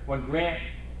later, when Grant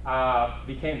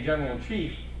became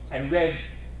General-in-Chief and read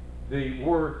the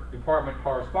War Department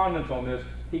correspondence on this,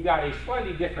 he got a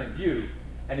slightly different view.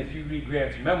 And if you read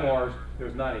Grant's memoirs,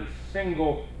 there's not a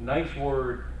single nice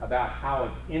word about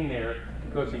Halleck in there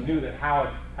because he knew that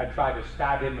Halleck had tried to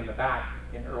stab him in the back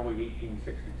in early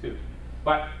 1862.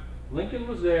 But Lincoln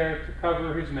was there to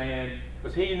cover his man,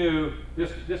 because he knew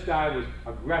this guy was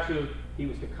aggressive. He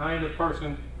was the kind of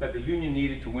person that the Union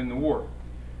needed to win the war.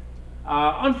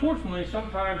 Unfortunately,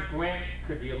 sometimes Grant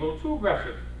could be a little too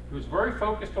aggressive. He was very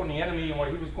focused on the enemy and what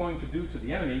he was going to do to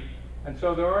the enemy, and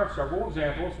so there are several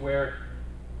examples where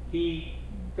he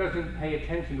doesn't pay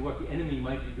attention to what the enemy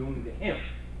might be doing to him.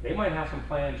 They might have some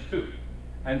plans too.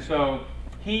 And so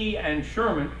he and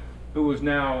Sherman, who was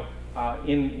now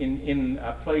in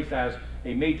place as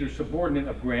a major subordinate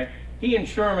of Grant, he and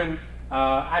Sherman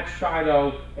at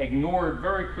Shiloh ignored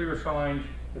very clear signs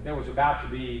that there was about to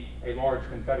be a large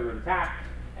Confederate attack.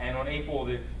 And on April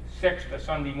the 6th, a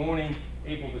Sunday morning,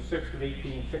 April the 6th of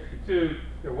 1862,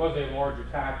 there was a large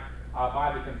attack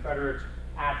by the Confederates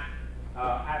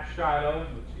at Shiloh.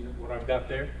 Let's see what I've got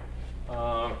there.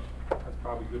 That's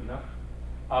probably good enough.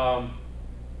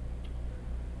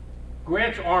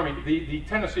 Grant's army, the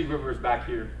Tennessee River is back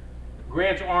here.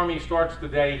 Grant's army starts the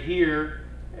day here.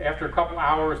 After a couple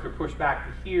hours, they're pushed back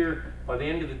to here. By the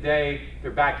end of the day,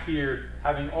 they're back here,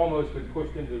 having almost been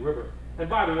pushed into the river. And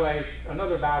by the way,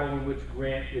 another battle in which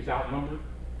Grant is outnumbered.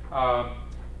 At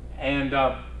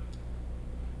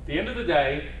the end of the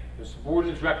day, the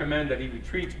subordinates recommend that he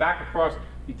retreats back across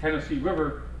the Tennessee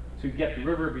River to get the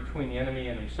river between the enemy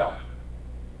and himself.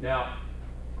 Now,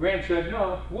 Grant said,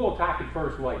 no, we'll attack it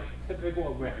first light.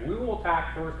 Typical of Grant. We will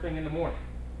attack first thing in the morning.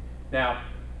 Now,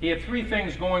 he had three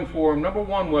things going for him. Number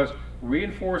one was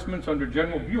reinforcements under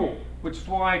General Buell, which is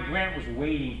why Grant was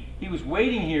waiting. He was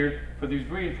waiting here for these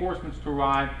reinforcements to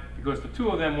arrive because the two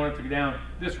of them wanted to go down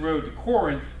this road to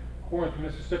Corinth,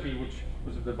 Mississippi, which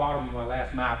was at the bottom of my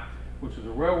last map, which is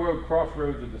a railroad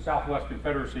crossroads of the Southwest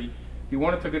Confederacy. He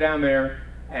wanted to go down there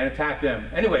and attack them.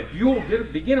 Anyway, Buell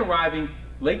did begin arriving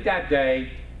late that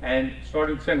day and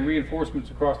started to send reinforcements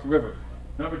across the river.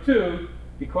 Number two,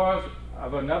 because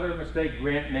of another mistake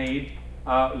Grant made,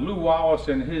 Lew Wallace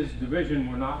and his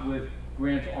division were not with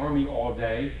Grant's army all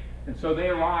day, and so they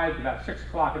arrived about 6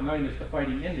 o'clock at night as the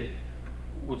fighting ended,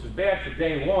 which is bad for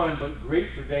day one, but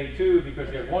great for day two, because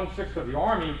you have 1/6 of the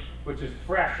army, which is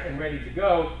fresh and ready to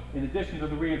go, in addition to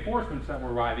the reinforcements that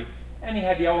were arriving, and he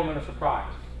had the element of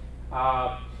surprise.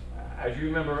 As you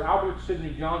remember, Albert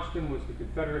Sidney Johnston was the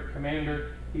Confederate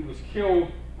commander. He was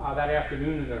killed that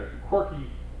afternoon in a quirky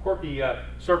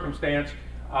circumstance,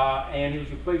 and he was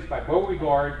replaced by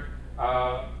Beauregard,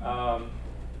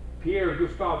 Pierre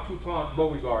Gustave Toutant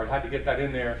Beauregard. Had to get that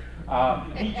in there.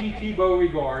 PGT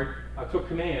Beauregard took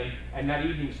command, and that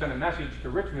evening sent a message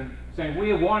to Richmond saying, "We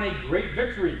have won a great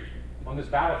victory on this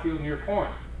battlefield near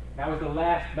Corinth." That was the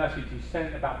last message he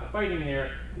sent about the fighting there,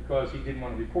 because he didn't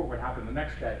want to report what happened the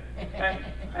next day.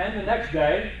 And the next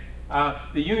day,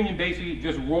 the Union basically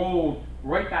just rolled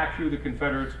right back through the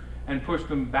Confederates and pushed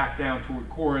them back down toward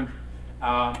Corinth,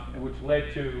 which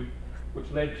led to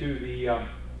the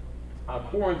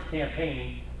Corinth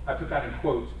campaign. I put that in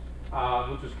quotes,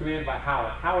 which was commanded by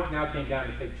Howard. Howard now came down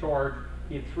to take charge.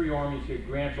 He had three armies. He had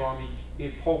Grant's army, he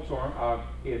had Pope's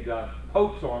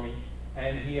army,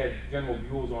 and he had General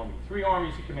Buell's army. Three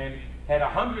armies he commanded, had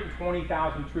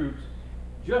 120,000 troops,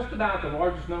 just about the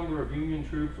largest number of Union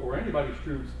troops or anybody's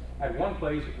troops at one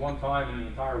place at one time in the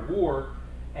entire war.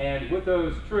 And with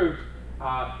those troops,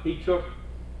 he took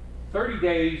 30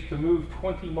 days to move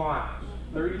 20 miles.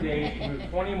 30 days to move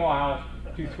 20 miles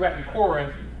to threaten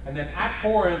Corinth. And then at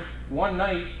Corinth, one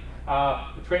night,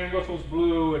 the train whistles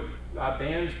blew and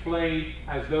bands played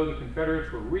as though the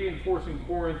Confederates were reinforcing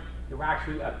Corinth. They were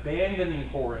actually abandoning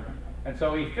Corinth. And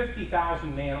so a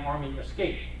 50,000-man army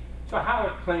escaped. So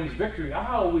Howard claims victory.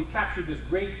 Oh, we captured this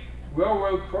great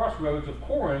railroad crossroads of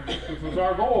Corinth, which was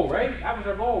our goal, right? That was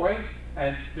our goal, right?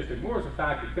 And just ignores the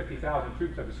fact that 50,000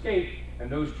 troops have escaped, and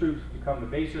those troops become the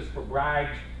basis for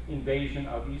Bragg's invasion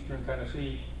of eastern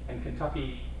Tennessee and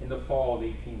Kentucky in the fall of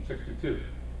 1862.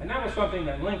 And that was something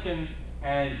that Lincoln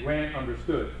and Grant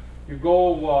understood. Your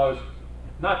goal was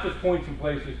not just points and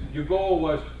places, your goal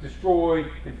was destroy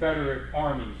Confederate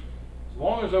armies. As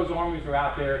long as those armies are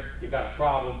out there, you got a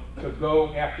problem, so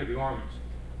go after the armies.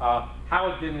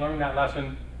 Howard didn't learn that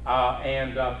lesson,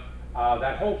 and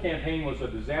that whole campaign was a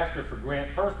disaster for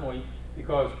Grant personally,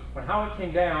 because when Howard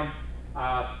came down,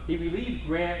 he relieved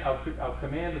Grant of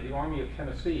command of the Army of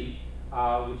Tennessee,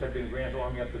 which had been Grant's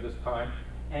army up to this time,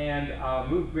 and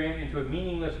moved Grant into a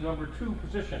meaningless number 2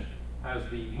 position as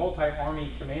the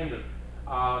multi-army commander,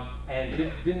 and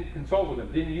didn't consult with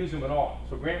him, didn't use him at all.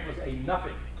 So Grant was a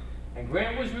nothing. And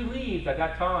Grant was relieved at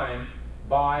that time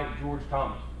by George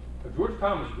Thomas. But George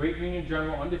Thomas, great Union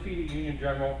general, undefeated Union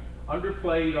general,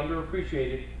 underplayed,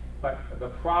 underappreciated, but the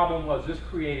problem was this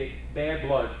created bad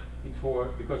blood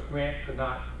because Grant could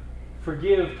not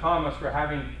forgive Thomas for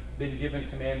having been given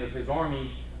command of his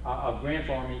army of Grant's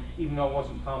army, even though it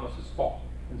wasn't Thomas's fault.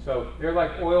 And so they're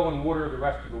like oil and water the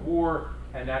rest of the war,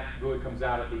 and that really comes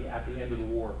out at the end of the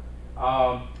war.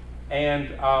 After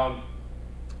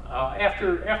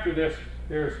this,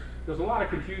 there's a lot of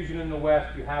confusion in the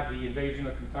West. You have the invasion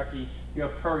of Kentucky, you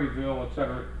have Perryville,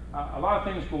 etc. A lot of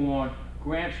things go on.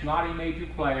 Grant's not a major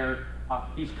player.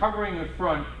 He's covering the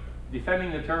front,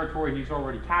 defending the territory he's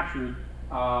already captured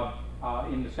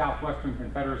in the Southwestern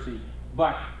Confederacy.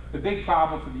 But the big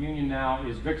problem for the Union now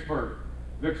is Vicksburg.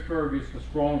 Vicksburg is the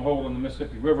stronghold on the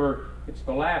Mississippi River. It's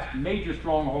the last major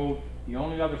stronghold, the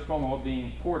only other stronghold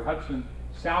being Port Hudson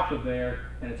south of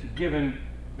there, and it's a given.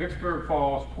 Vicksburg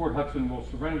falls, Port Hudson will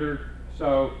surrender.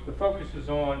 So the focus is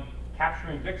on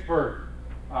capturing Vicksburg,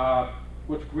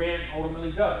 which Grant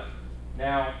ultimately does.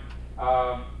 Now,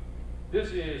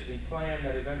 this is the plan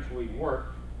that eventually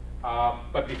worked.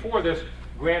 But before this,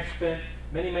 Grant spent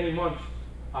many, many months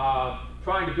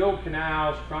trying to build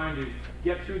canals, trying to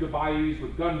get through the bayous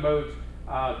with gunboats,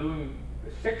 doing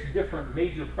 6 different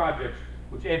major projects,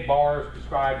 which Ed Bars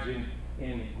describes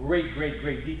in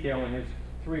great detail in his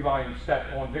 3-volume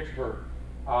set on Vicksburg.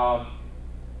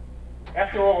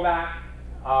 After all that,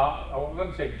 let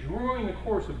me say, during the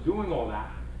course of doing all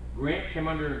that, Grant came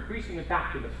under increasing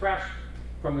attack to the press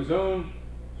from his own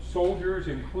soldiers,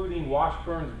 including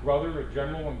Washburn's brother, a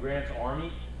general in Grant's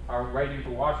army, writing to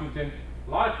Washington.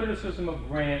 A lot of criticism of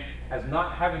Grant as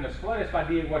not having the slightest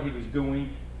idea what he was doing,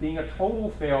 being a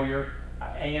total failure,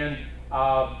 and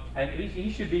he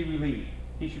should be relieved.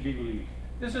 He should be relieved.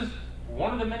 This is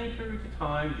one of the many periods of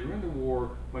time during the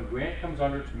war when Grant comes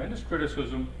under tremendous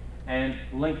criticism and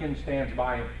Lincoln stands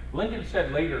by him. Lincoln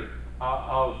said later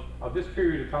of this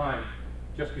period of time,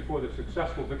 just before the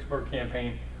successful Vicksburg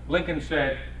campaign, Lincoln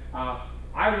said,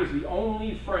 I was the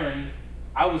only friend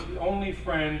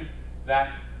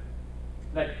that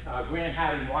Grant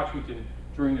had in Washington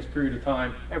during this period of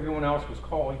time. Everyone else was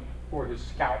calling for his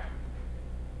scalp.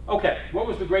 Okay, what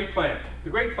was the great plan? The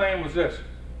great plan was this.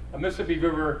 The Mississippi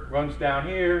River runs down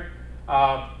here.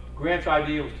 Grant's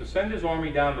idea was to send his army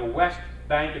down the west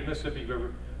bank of the Mississippi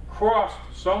River, cross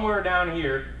somewhere down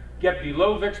here, get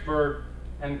below Vicksburg,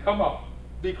 and come up,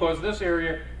 because this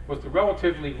area was the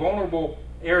relatively vulnerable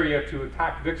area to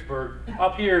attack Vicksburg.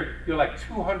 Up here, you're like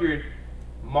 200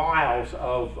 miles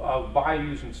of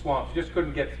bayous and swamps. You just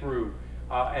couldn't get through.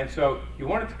 And so you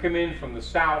wanted to come in from the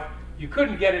south. You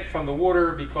couldn't get it from the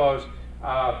water because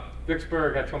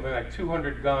Vicksburg had something like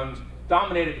 200 guns,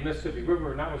 dominated the Mississippi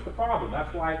River, and that was the problem.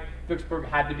 That's why Vicksburg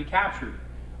had to be captured.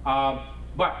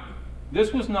 But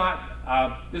this was not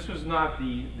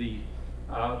the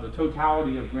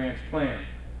totality of Grant's plan.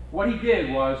 What he did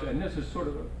was, and this is sort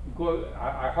of,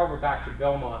 I harper back to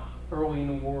Belmont early in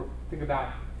the war. Think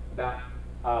about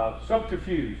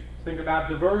subterfuge. Think about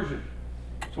diversion.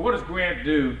 So what does Grant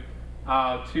do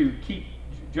to keep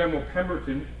General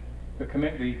Pemberton, the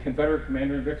Confederate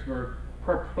commander in Vicksburg,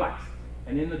 perplexed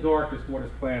and in the dark as to what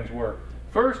his plans were?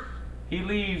 First, he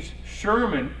leaves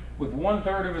Sherman with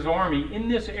 1/3 of his army in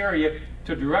this area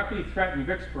to directly threaten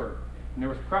Vicksburg. And there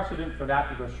was precedent for that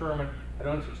because Sherman had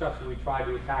unsuccessfully tried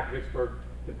to attack Vicksburg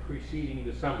the preceding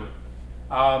December.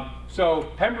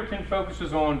 So Pemberton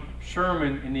focuses on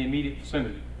Sherman in the immediate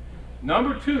vicinity.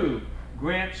 Number 2,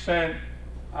 Grant sent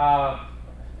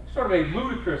sort of a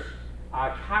ludicrous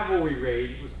cavalry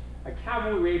raid. It was a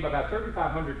cavalry raid by about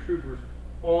 3,500 troopers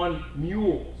on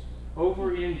mules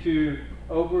over into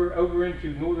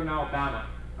northern Alabama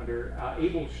under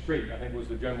Abel Strait, I think was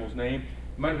the general's name.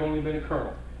 It might have only been a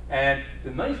colonel. And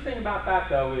the nice thing about that,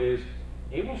 though, is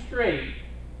Abel Strait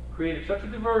created such a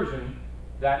diversion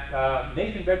that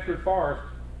Nathan Bedford Forrest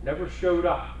never showed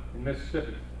up in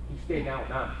Mississippi. He stayed in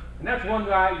Alabama. And that's one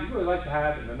guy you'd really like to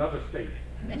have in another state.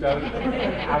 So,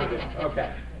 out of it.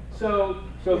 Okay. So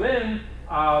then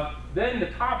the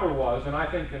topper was, and I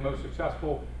think the most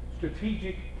successful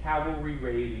strategic cavalry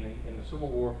raid in the Civil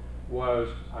War was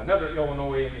another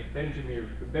Illinoisan,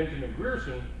 Benjamin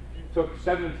Grierson, took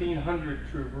 1,700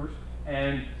 troopers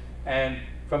and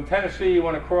from Tennessee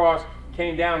went across,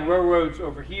 came down railroads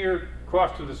over here,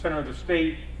 crossed to the center of the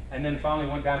state, and then finally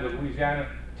went down to Louisiana,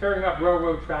 tearing up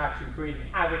railroad tracks and creating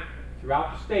havoc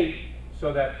throughout the state,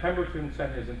 so that Pemberton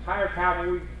sent his entire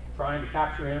cavalry trying to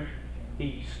capture him.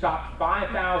 He stopped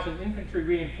 5,000 infantry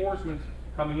reinforcements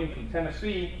coming in from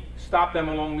Tennessee, stopped them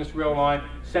along this rail line,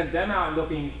 sent them out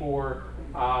looking for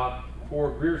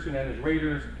Grierson and his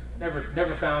raiders.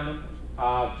 Never found them.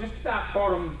 Just about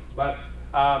caught them, but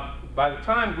by the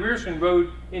time Grierson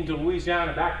rode into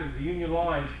Louisiana back to the Union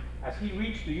lines, as he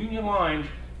reached the Union lines,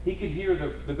 he could hear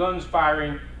the guns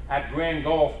firing at Grand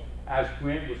Gulf as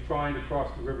Grant was trying to cross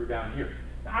the river down here.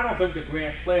 Now, I don't think that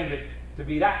Grant planned it to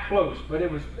be that close, but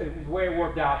it was the way it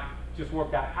worked out, just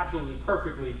worked out absolutely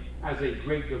perfectly as a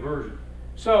great diversion.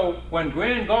 So when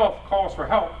Grand Gulf calls for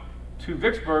help to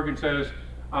Vicksburg and says,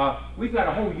 we've got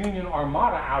a whole Union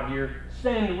armada out here,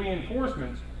 send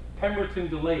reinforcements, Pemberton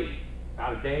delayed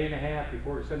about a day and a half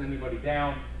before he sent anybody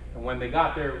down, and when they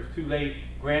got there it was too late.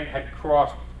 Grant had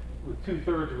crossed with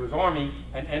 2/3 of his army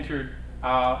and entered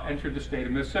the state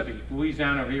of Mississippi.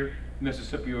 Louisiana over here,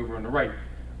 Mississippi over on the right.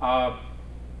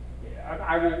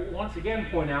 I will once again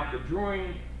point out that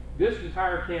during this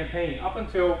entire campaign, up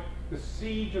until the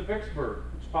siege of Vicksburg,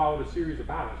 which followed a series of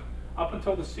battles, up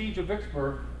until the siege of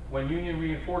Vicksburg, when Union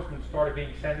reinforcements started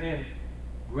being sent in,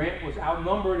 Grant was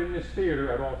outnumbered in this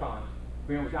theater at all times.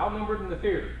 Grant was outnumbered in the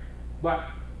theater. But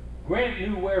Grant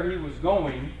knew where he was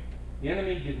going, the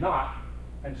enemy did not,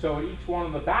 and so at each one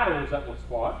of the battles that was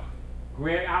fought,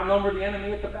 Grant outnumbered the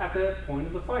enemy at the point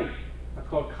of the fight. That's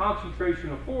called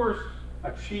concentration of force,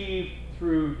 achieved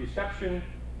through deception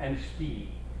and speed.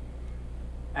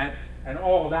 And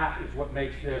all of that is what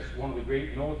makes this one of the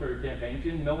great military campaigns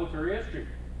in military history.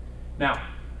 Now,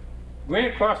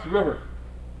 Grant crossed the river.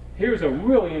 Here's a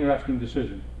really interesting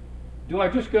decision. Do I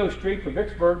just go straight for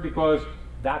Vicksburg because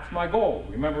that's my goal?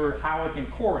 Remember Halleck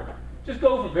and Corinth. Just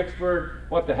go for Vicksburg.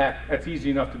 What the heck? That's easy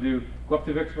enough to do. Go up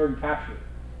to Vicksburg and capture it.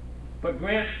 But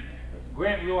Grant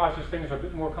realizes things are a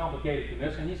bit more complicated than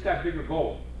this, and he's got bigger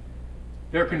goals.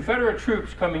 There are Confederate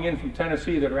troops coming in from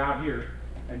Tennessee that are out here,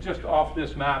 and just off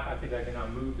this map, I think I can now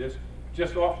move this,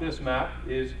 just off this map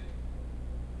is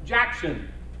Jackson,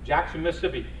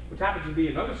 Mississippi, which happens to be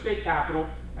another state capital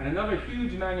and another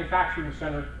huge manufacturing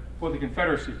center for the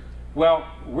Confederacy. Well,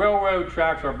 railroad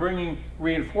tracks are bringing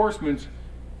reinforcements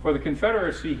for the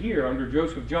Confederacy here under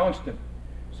Joseph Johnston.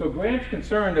 So Grant's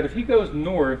concerned that if he goes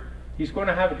north, he's going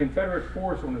to have a Confederate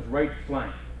force on his right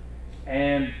flank.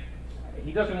 And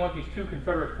he doesn't want these two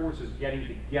Confederate forces getting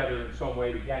together in some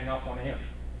way to gang up on him.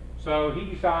 So he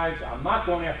decides, I'm not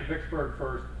going after Vicksburg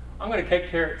first. I'm going to take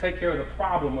care of the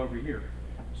problem over here.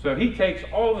 So he takes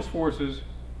all of his forces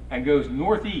and goes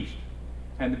northeast.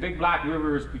 And the Big Black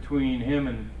River is between him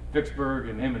and Vicksburg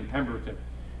and him and Pemberton.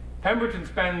 Pemberton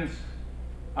spends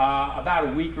about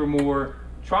a week or more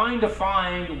trying to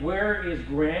find where is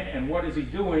Grant and what is he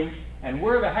doing and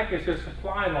where the heck is his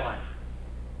supply line.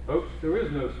 Folks, there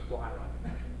is no supply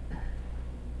line.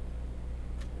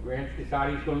 Grant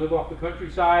decided he's going to live off the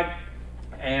countryside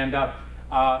and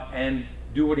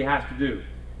do what he has to do.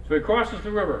 So he crosses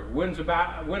the river, wins a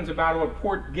battle at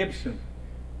Port Gibson,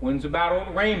 wins a battle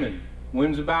at Raymond,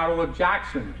 wins a battle at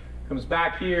Jackson, comes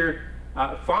back here,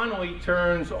 finally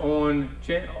turns on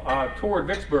toward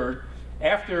Vicksburg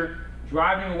after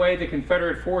driving away the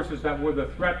Confederate forces that were the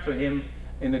threat to him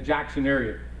in the Jackson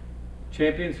area.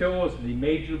 Champions Hill was the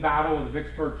major battle of the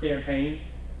Vicksburg campaign.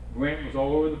 Grant was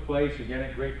all over the place, again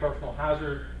at great personal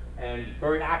hazard, and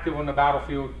very active on the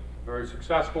battlefield, very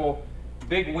successful.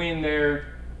 Big win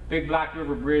there. Big Black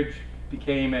River Bridge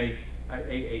became a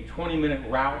 20-minute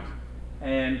rout,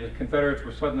 and the Confederates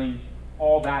were suddenly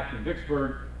all back in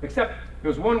Vicksburg, except there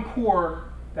was one corps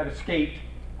that escaped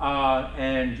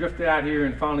and drifted out here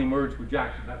and finally merged with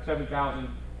Jackson. About 7,000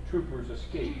 troopers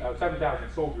escaped, 7,000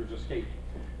 soldiers escaped.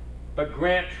 But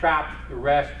Grant trapped the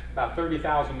rest, about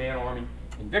 30,000 man army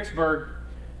in Vicksburg.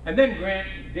 And then Grant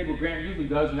did what Grant usually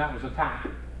does, and that was attack.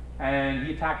 And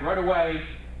he attacked right away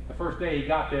the first day he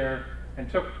got there and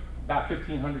took about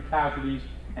 1,500 casualties.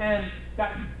 And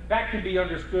that could be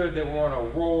understood. They were on a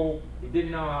roll. They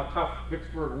didn't know how tough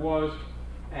Vicksburg was.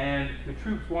 And the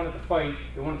troops wanted to fight.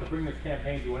 They wanted to bring this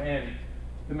campaign to an end.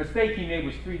 The mistake he made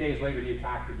was 3 days later he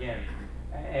attacked again.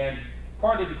 And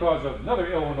partly because of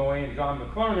another Illinoisan, John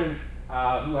McClernand,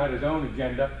 who had his own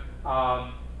agenda.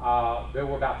 There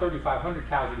were about 3,500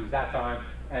 casualties that time,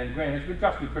 and Grant has been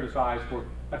justly criticized for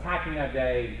attacking that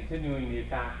day and continuing the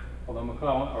attack, although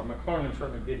McClernand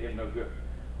certainly did him no good.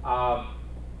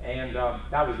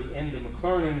 That was the end of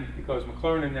McClernand, because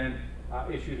McClernand then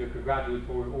issued a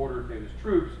congratulatory order to his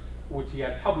troops, which he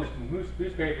had published in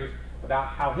newspapers about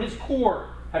how his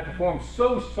corps had performed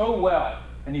so well,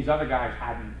 and these other guys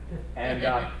hadn't.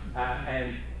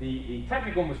 And the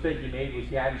technical mistake he made was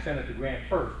he hadn't sent it to Grant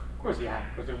first. Of course he hadn't,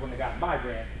 because they wouldn't have gotten by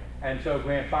Grant. And so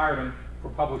Grant fired him for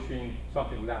publishing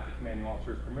something without the commanding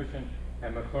officer's permission,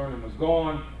 and McClernand was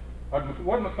gone. What did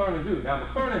McClernand do? Now,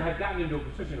 McClernand had gotten into a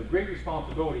position of great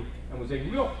responsibility and was a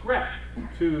real threat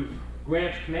to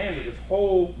Grant's command of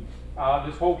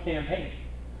this whole campaign,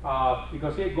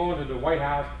 because he had gone to the White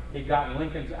House, he'd gotten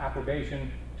Lincoln's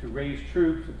approbation to raise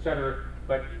troops, etc.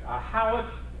 But Halleck,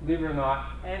 believe it or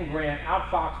not, and Grant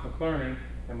outfoxed McClernand,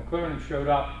 and McClernand showed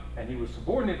up, and he was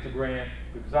subordinate to Grant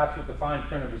because that's what the fine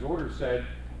print of his orders said.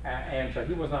 and so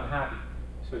he was not happy.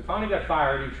 So he finally got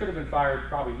fired. He should have been fired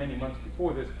probably many months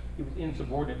before this. He was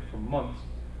insubordinate for months.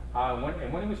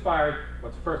 When he was fired,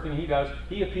 what's the first thing he does?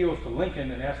 He appeals to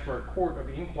Lincoln and asks for a court of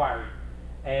inquiry.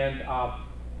 And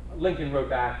Lincoln wrote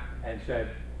back and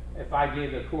said, if I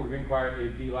gave the court of inquiry, it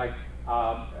would be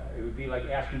like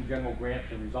asking General Grant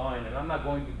to resign, and I'm not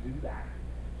going to do that.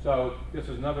 So this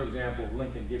is another example of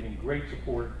Lincoln giving great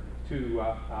support to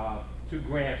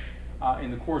Grant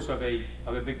in the course of a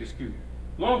big dispute.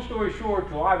 Long story short,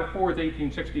 July the 4th,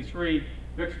 1863,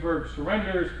 Vicksburg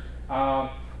surrenders.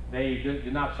 They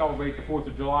did not celebrate the 4th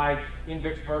of July in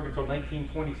Vicksburg until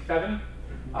 1927.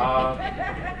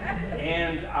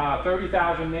 And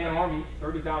 30,000 man army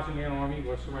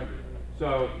was surrendered.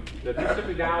 So the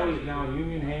Mississippi Valley is now in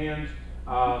Union hands.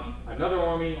 Another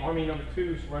army number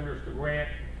 2, surrenders to Grant,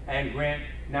 and Grant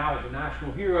now is a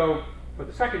national hero for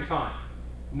the second time.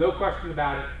 No question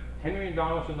about it. Henry and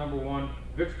Donaldson number 1,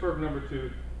 Vicksburg number 2.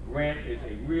 Grant is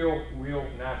a real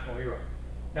national hero.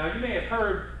 Now, you may have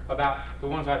heard about the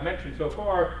ones I've mentioned so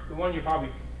far. The one you're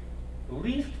probably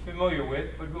least familiar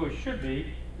with, but really should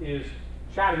be, is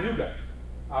Chattanooga.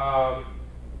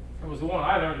 It was the one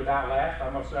I learned about last, I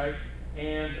must say.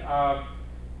 And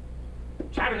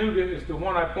Chattanooga is the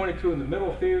one I pointed to in the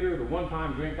Middle Theater, the one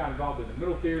time Grant got involved in the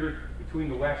Middle Theater between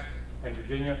the West and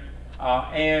Virginia.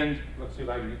 And let's see if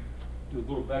I can do a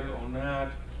little better on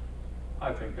that.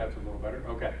 I think that's a little better.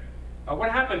 Okay.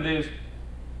 What happened is,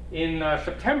 in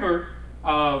September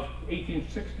of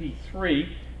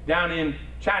 1863, down in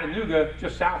Chattanooga,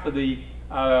 just south of the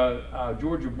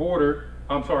Georgia border,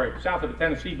 south of the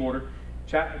Tennessee border,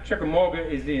 Chickamauga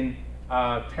is in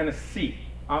Tennessee.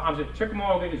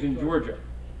 Chickamauga is in Georgia.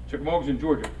 Chickamauga's in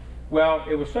Georgia. Well,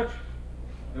 there was such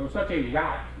a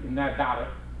rout in that battle.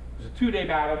 It was a 2-day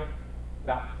battle,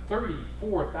 about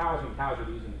 34,000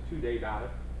 casualties in the 2-day battle.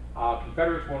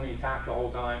 Confederates were on the attack the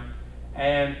whole time,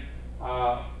 and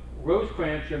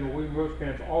Rosecrans, General William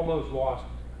Rosecrans, almost lost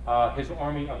his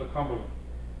Army of the Cumberland.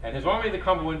 And his Army of the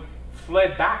Cumberland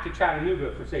fled back to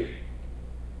Chattanooga for safety.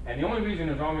 And the only reason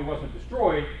his army wasn't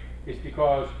destroyed is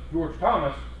because George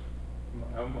Thomas,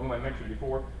 whom I mentioned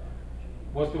before,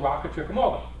 was the Rock of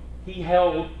Chickamauga. He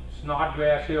held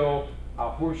Snodgrass Hill,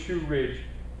 Horseshoe Ridge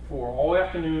for all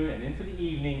afternoon and into the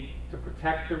evening to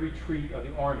protect the retreat of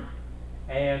the army.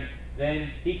 And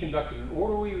then he conducted an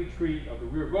orderly retreat of the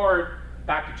rear guard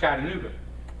back to Chattanooga.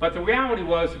 But the reality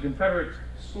was the Confederates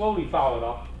slowly followed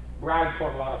up. Bragg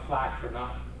caught a lot of flack for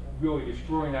not really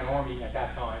destroying that army at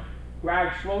that time.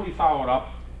 Bragg slowly followed up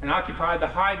and occupied the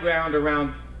high ground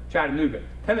around Chattanooga.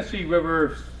 Tennessee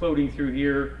River floating through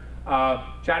here.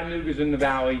 Chattanooga's in the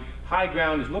valley. High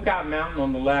ground is Lookout Mountain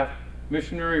on the left,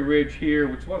 Missionary Ridge here,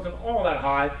 which wasn't all that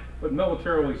high, but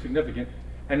militarily significant,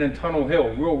 and then Tunnel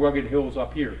Hill, real rugged hills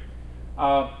up here.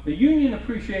 The Union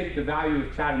appreciated the value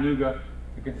of Chattanooga.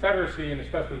 The Confederacy, and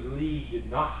especially Lee, did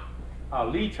not.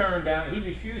 Lee turned down, he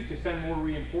refused to send more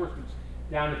reinforcements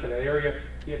down into that area.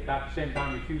 He at about the same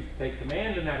time refused to take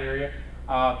command in that area.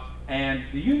 And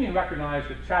the Union recognized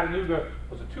that Chattanooga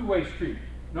was a two-way street.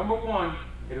 Number one,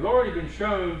 it had already been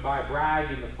shown by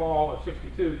Bragg in the fall of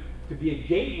 '62 to be a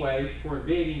gateway for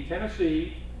invading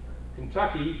Tennessee,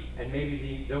 Kentucky, and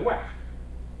maybe the West,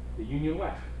 the Union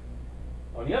West.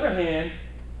 On the other hand,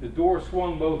 the door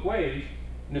swung both ways,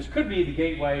 and this could be the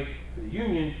gateway for the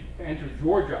Union to enter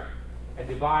Georgia and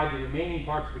divide the remaining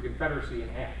parts of the Confederacy in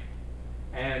half.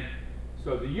 And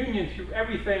so the Union threw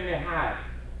everything they had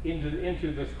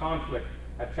into this conflict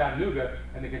at Chattanooga,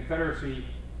 and the Confederacy,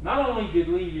 not only did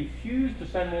Lee refuse to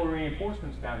send more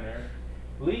reinforcements down there,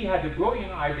 Lee had the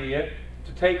brilliant idea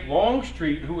to take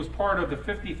Longstreet, who was part of the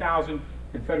 50,000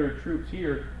 Confederate troops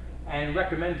here, and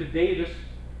recommend to Davis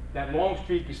that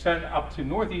Longstreet be sent up to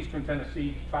northeastern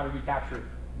Tennessee to try to recapture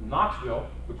Knoxville,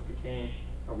 which became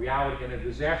a reality in a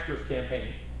disastrous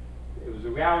campaign. It was a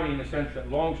reality in the sense that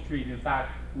Longstreet, in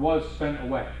fact, was sent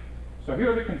away. So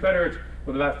here are the Confederates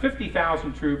with about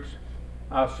 50,000 troops,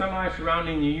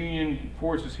 semi-surrounding the Union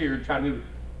forces here in Chattanooga.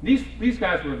 These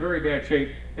guys were in very bad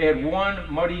shape. They had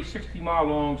one muddy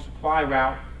 60-mile-long supply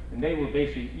route, and they were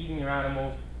basically eating their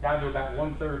animals down to about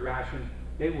 1/3 rations.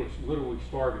 They were literally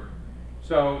starving.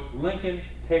 So Lincoln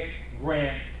picked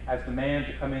Grant as the man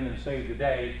to come in and save the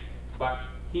day, but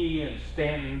he and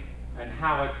Stanton and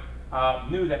Halleck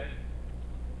knew that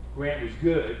Grant was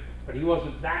good, but he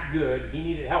wasn't that good. He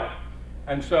needed help.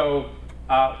 And so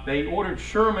they ordered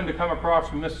Sherman to come across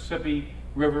the Mississippi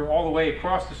River all the way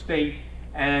across the state,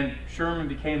 and Sherman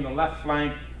became the left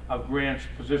flank of Grant's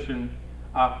position.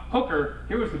 Hooker,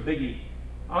 here was the biggie.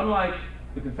 Unlike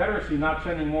the Confederacy not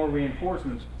sending more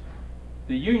reinforcements,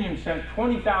 the Union sent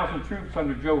 20,000 troops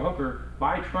under Joe Hooker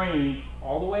by train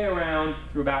all the way around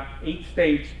through about 8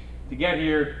 states to get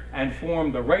here and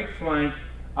form the right flank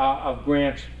of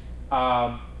Grant's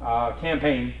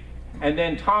campaign. And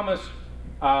then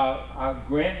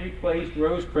Grant replaced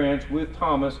Rosecrans with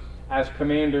Thomas as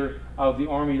commander of the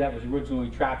army that was originally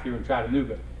trapped here in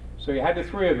Chattanooga. So you had the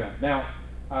 3 of them. Now,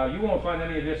 you won't find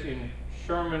any of this in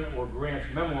Sherman or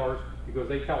Grant's memoirs because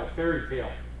they tell a fairy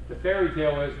tale. The fairy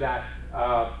tale is that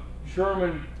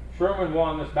Sherman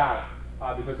won this battle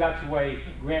because that's the way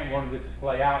Grant wanted it to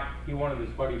play out. He wanted his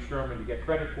buddy Sherman to get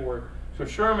credit for it. So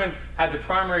Sherman had the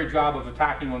primary job of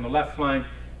attacking on the left flank,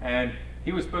 and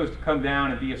he was supposed to come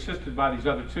down and be assisted by these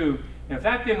other 2. And if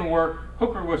that didn't work,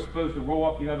 Hooker was supposed to roll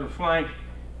up the other flank.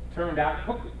 Turned out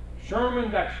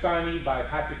Sherman got stymied by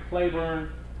Patrick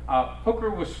Cleburne. Hooker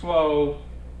was slow,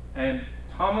 and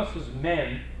Thomas's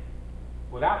men,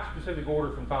 without specific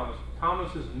order from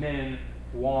Thomas's men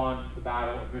won the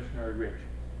Battle of Missionary Ridge.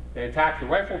 They attacked the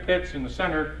rifle pits in the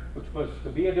center, which was to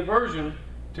be a diversion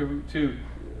to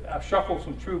shuffle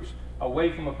some troops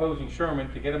away from opposing Sherman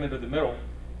to get them into the middle.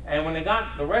 And when they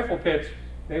got the rifle pits,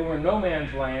 they were in no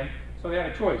man's land, so they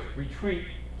had a choice: retreat,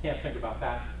 can't think about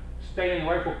that, stay in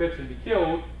the rifle pits and be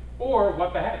killed, or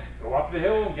what the heck, go up the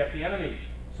hill and get the enemy.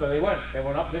 So they went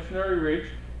up Missionary Ridge,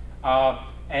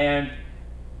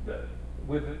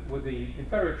 with the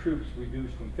Confederate troops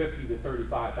reduced from 50 to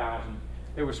 35,000,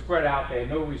 they were spread out, they had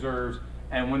no reserves,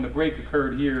 and when the break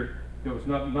occurred here, there was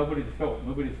nobody to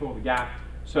fill the gap.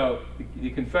 So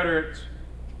the Confederates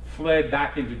fled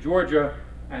back into Georgia,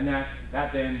 and that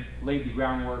then laid the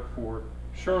groundwork for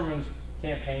Sherman's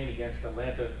campaign against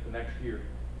Atlanta the next year.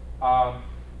 I'm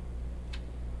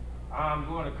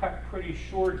going to cut pretty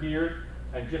short here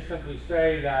and just simply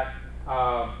say that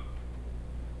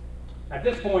at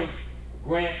this point,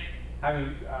 Grant,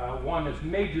 having won this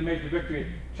major victory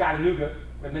at Chattanooga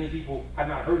that many people had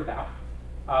not heard about,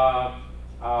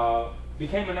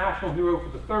 became a national hero for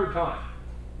the 3rd time.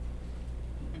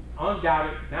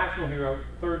 Undoubted national hero,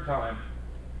 3rd time.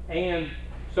 And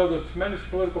so there's tremendous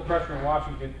political pressure in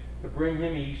Washington to bring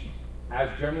him east as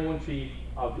General-in-Chief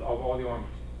of all the armies.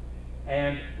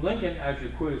 And Lincoln, as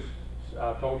your quiz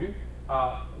told you,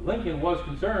 Lincoln was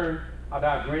concerned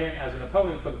about Grant as an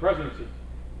opponent for the presidency.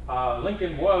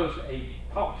 Lincoln was a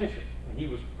politician, and he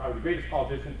was probably the greatest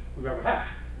politician we've ever had.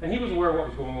 And he was aware of what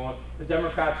was going on. The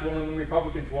Democrats wanted them, the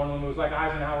Republicans wanted them. It was like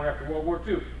Eisenhower after World War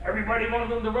II. Everybody wanted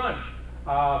them to run.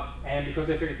 And because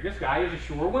they figured this guy is a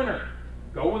sure winner.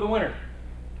 Go with the winner.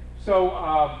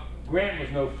 So Grant was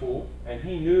no fool, and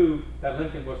he knew that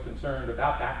Lincoln was concerned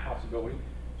about that possibility.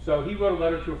 So he wrote a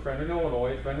letter to a friend in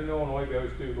Illinois. A friend in Illinois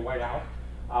goes to the White House,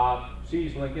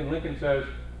 sees Lincoln. Lincoln says,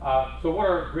 so what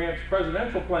are Grant's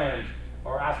presidential plans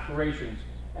or aspirations?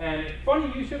 And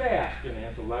funny you should ask in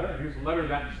the letter. Here's a letter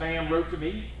that Sam wrote to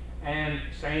me. And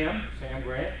Sam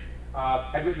Grant,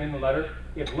 had written in the letter,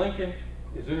 if Lincoln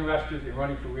is interested in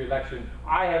running for re-election,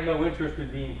 I have no interest in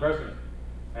being president.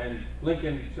 And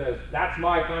Lincoln says, that's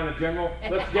my kind of general,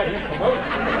 let's get him promoted.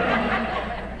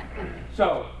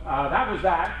 So that was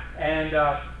that, and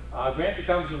Grant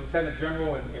becomes a lieutenant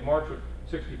general in March of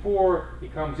 '64. He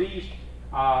comes east.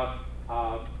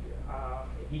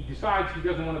 He decides he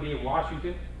doesn't want to be in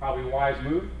Washington, probably a wise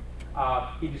move.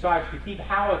 He decides to keep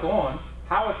Halleck on.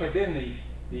 Halleck had been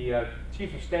the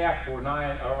chief of staff for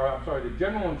the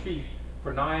general-in-chief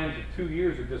for 9 to 2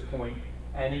 years at this point,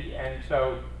 and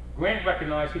so Grant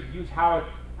recognized he could use Halleck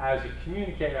as a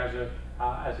communicator,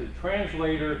 as a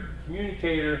translator,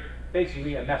 communicator,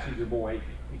 basically a messenger boy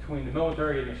between the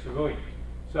military and the civilians.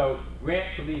 So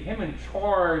Grant could leave him in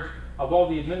charge of all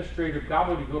the administrative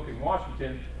gobbledygook in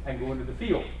Washington and go into the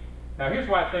field. Now here's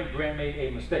why I think Grant made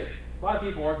a mistake. A lot of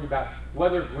people argue about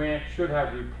whether Grant should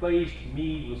have replaced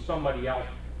Meade with somebody else,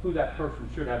 who that person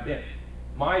should have been.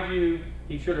 My view,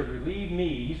 he should have relieved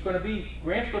Meade.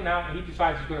 Grant's going out and he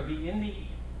decides he's going to be in the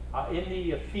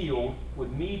field with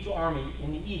Meade's army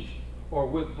in the east, or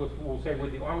we'll say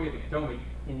with the Army of the Potomac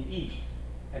in the east.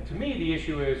 And to me, the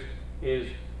issue is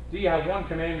do you have one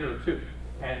commander or two?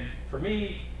 And for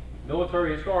me,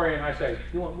 military historian, I say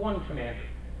you want one commander.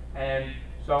 And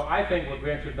so I think what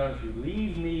Grant should have done is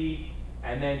relieve Meade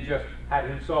and then just had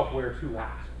himself wear 2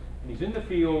 hats. And he's in the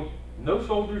field, no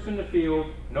soldiers in the field,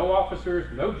 no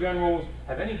officers, no generals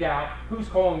have any doubt who's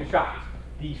calling the shots.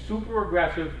 The super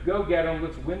aggressive, go get them,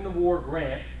 let's win the war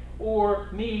Grant, or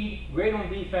Meade, great on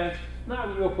defense,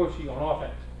 not real pushy on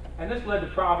offense. And this led to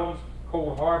problems,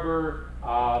 Cold Harbor,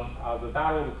 the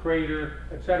Battle of the Crater,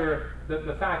 etc.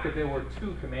 The fact that there were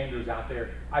 2 commanders out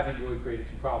there, I think really created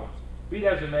some problems. Be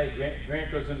that as it may,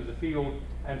 Grant goes into the field,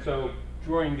 and so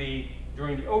during the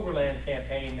during the Overland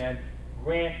campaign, then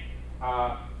Grant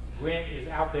is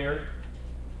out there.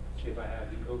 Let's see if I have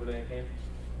the Overland campaign.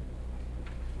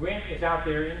 Grant is out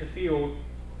there in the field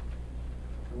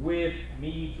with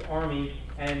Meade's army,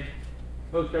 and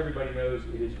most everybody knows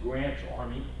it is Grant's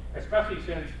army, especially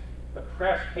since the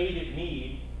press hated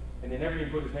Meade, and they never even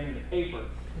put his name in the paper.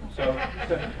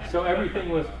 So everything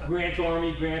was Grant's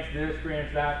army, Grant's this,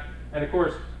 Grant's that. And of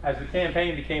course, as the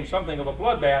campaign became something of a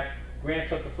bloodbath, Grant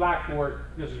took the flak for it.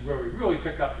 This is where we really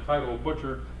picked up the title of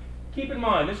butcher. Keep in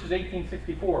mind, this is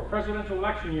 1864, presidential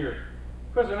election year.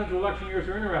 Presidential election years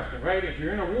are interesting, right? If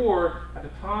you're in a war at the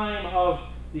time of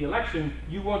the election,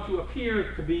 you want to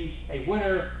appear to be a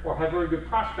winner or have very good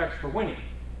prospects for winning.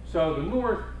 So the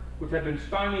North, which had been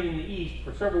stymied in the East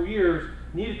for several years,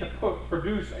 needed to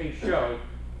produce a show.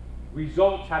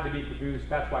 Results had to be produced.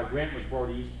 That's why Grant was brought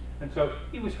east. And so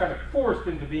he was kind of forced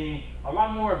into being a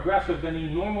lot more aggressive than he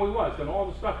normally was, than all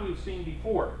the stuff we've seen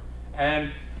before.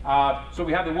 And so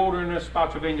we had the wilderness,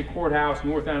 Spotsylvania Courthouse,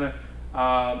 North Anna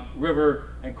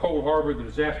River, and Cold Harbor, the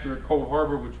disaster at Cold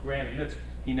Harbor, which Grant admits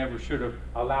he never should have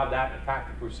allowed that attack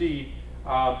to proceed,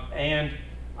 and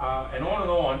on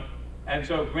and on. And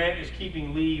so Grant is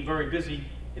keeping Lee very busy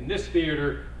in this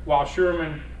theater while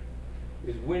Sherman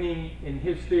is winning in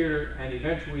his theater and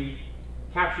eventually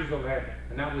captures Atlanta.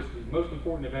 And that was the most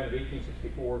important event of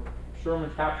 1864,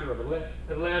 Sherman's capture of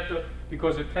Atlanta,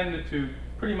 because it tended to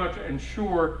pretty much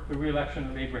ensure the re-election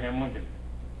of Abraham Lincoln.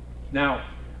 Now,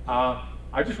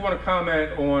 I just want to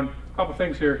comment on a couple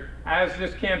things here. As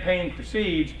this campaign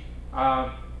proceeds,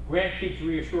 Grant keeps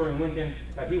reassuring Lincoln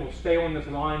that he will stay on this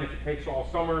line if it takes all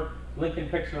summer. Lincoln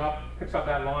picks up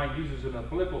that line, uses it in a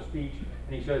political speech,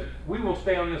 and he says, "We will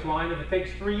stay on this line if it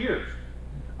takes 3 years."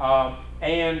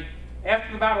 And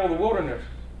after the Battle of the Wilderness,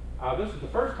 this is the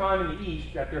first time in the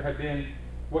East that there had been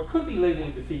what could be labeled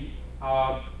a defeat.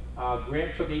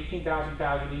 Grant took 18,000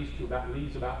 casualties to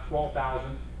Lee's about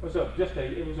 12,000. It was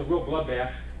a real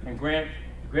bloodbath, and Grant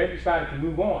decided to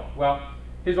move on. Well,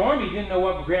 his army didn't know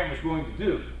what Grant was going to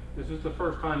do. This is the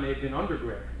first time they had been under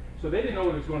Grant. So they didn't know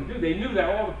what he was going to do. They knew that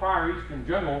all the prior Eastern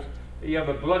generals, you have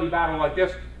a bloody battle like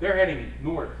this, they're heading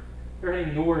north. They're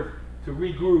heading north to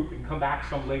regroup and come back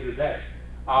some later day.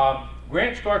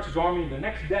 Grant starts his army the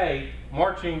next day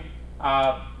marching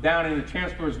down in the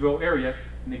Chancellorsville area,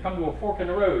 and they come to a fork in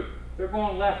the road. They're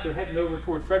going left, they're heading over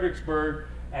toward Fredericksburg,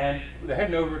 and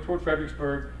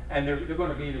they're going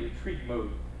to be in a retreat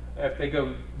mode. If they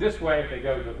go this way, if they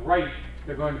go to the right,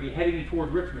 they're going to be heading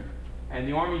toward Richmond. And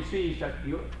the army sees that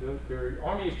their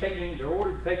army is they're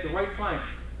ordered to take the right flank.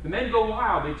 The men go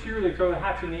wild, they cheer, they throw the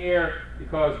hats in the air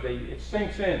because it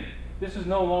sinks in. This is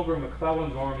no longer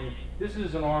McClellan's army. This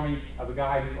is an army of a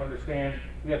guy who understands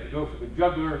we have to go for the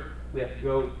jugular, we have to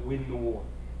go win the war.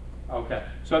 Okay,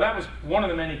 so that was one of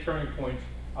the many turning points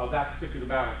of that particular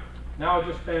battle. Now I'll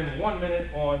just spend 1 minute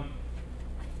on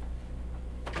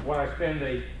what I spend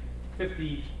a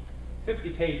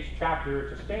 50-page chapter,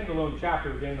 it's a standalone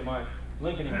chapter at the end of my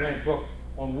Lincoln and Grant book,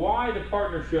 on why the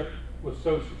partnership was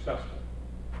so successful.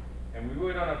 And we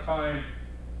really don't have time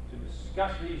to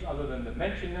discuss these other than to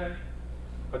mention them.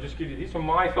 I'll just give you, these are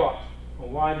my thoughts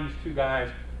on why these two guys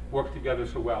work together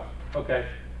so well. Okay,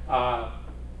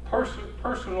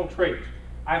 personal traits.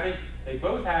 I think they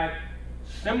both had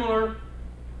similar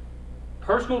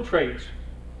personal traits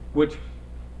which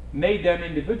made them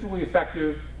individually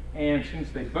effective, and since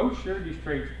they both shared these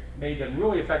traits, made them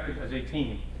really effective as a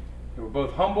team. They were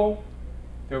both humble,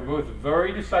 they were both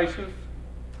very decisive,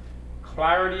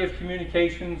 clarity of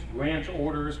communications. Grant's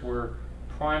orders were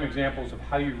prime examples of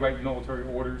how you write military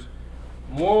orders.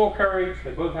 Moral courage,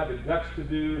 they both had the guts to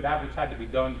do that which had to be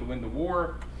done to win the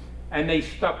war, and they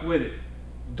stuck with it.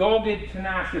 Dogged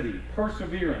tenacity,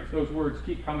 perseverance, those words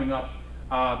keep coming up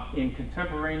in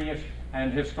contemporaneous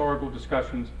and historical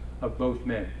discussions of both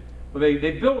men. Well,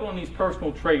 they built on these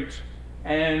personal traits,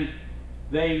 and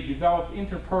they developed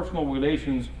interpersonal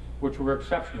relations which were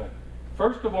exceptional.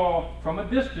 First of all, from a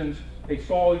distance, they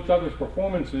saw each other's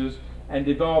performances and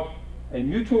developed a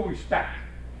mutual respect.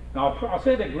 Now, I'll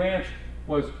say that Grant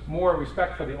was more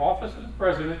respect for the office of the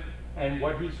president and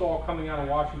what he saw coming out of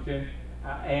Washington,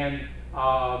 and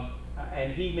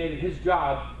he made it his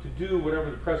job to do whatever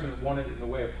the president wanted in the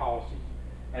way of policy.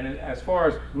 And as far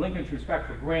as Lincoln's respect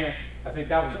for Grant, I think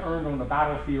that was earned on the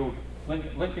battlefield.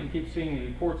 Lincoln keeps seeing the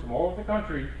reports from all over the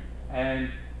country, and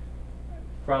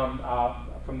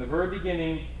from the very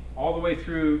beginning all the way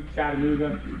through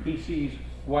Chattanooga, he sees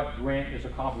what Grant is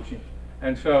accomplishing.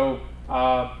 And so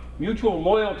mutual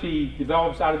loyalty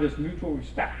develops out of this mutual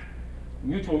respect.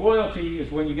 Mutual loyalty is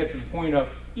when you get to the point of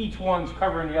each one's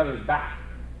covering the other's back.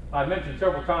 I've mentioned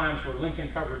several times where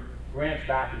Lincoln covered Grant's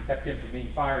back and kept him from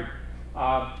being fired.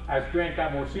 As Grant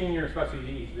got more senior, especially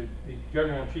he's the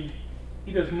General-in-Chief,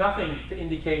 he does nothing to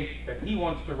indicate that he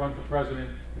wants to run for president.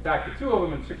 In fact, the two of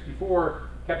them in '64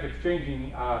 kept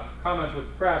exchanging comments with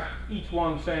the press, each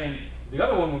one saying the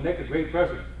other one would make a great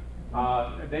president.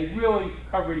 They really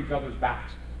covered each other's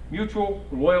backs. Mutual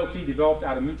loyalty developed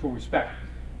out of mutual respect.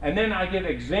 And then I give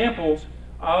examples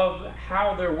of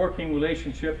how their working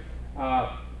relationship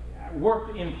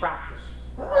worked in practice.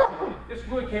 This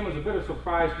really came as a bit of a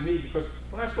surprise to me because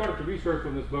when I started to research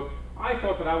on this book, I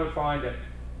thought that I would find that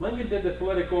Lincoln did the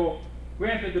political,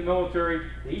 Grant did the military,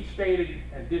 they each stayed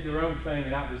and did their own thing,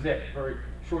 and that was it. Very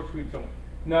short, sweet, simple.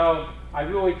 No, I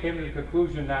really came to the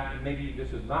conclusion that, and maybe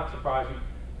this is not surprising,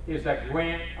 is that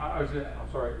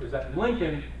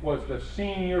Lincoln was the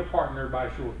senior partner by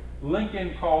short.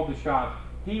 Lincoln called the shots.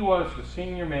 He was the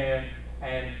senior man,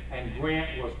 and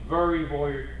Grant was very,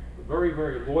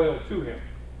 very loyal to him.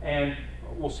 And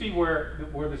we'll see where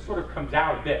this sort of comes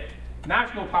out a bit.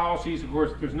 National policies, of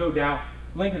course, there's no doubt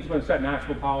Lincoln's going to set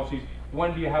national policies.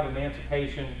 When do you have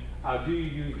emancipation? Do you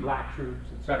use black troops,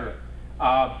 etc.?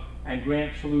 And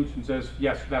Grant salutes and says,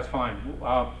 yes, that's fine.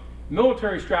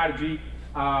 Military strategy,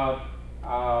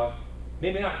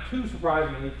 maybe not too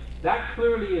surprisingly, that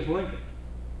clearly is Lincoln.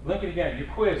 Lincoln, again, your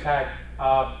quiz had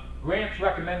Grant's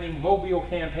recommending Mobile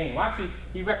campaign. Well, actually,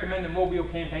 he recommended Mobile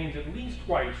campaigns at least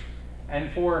twice,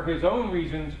 and for his own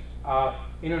reasons,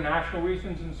 international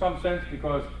reasons in some sense,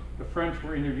 because the French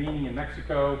were intervening in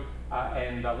Mexico,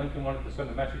 and Lincoln wanted to send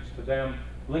a message to them.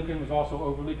 Lincoln was also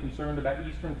overly concerned about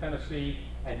eastern Tennessee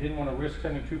and didn't want to risk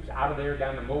sending troops out of there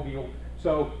down to Mobile.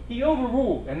 So he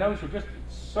overruled, and those are just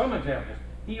some examples,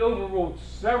 he overruled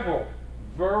several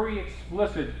very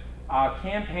explicit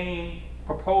campaign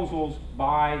proposals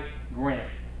by Grant.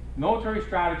 Military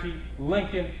strategy,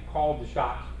 Lincoln called the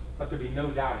shots. Let there be no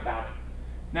doubt about it.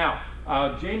 Now,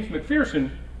 James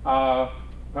McPherson,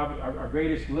 probably our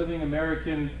greatest living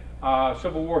American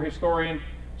Civil War historian,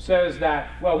 says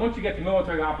that, well, once you get to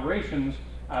military operations,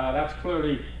 that's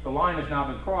clearly, the line has now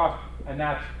been crossed, and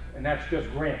that's just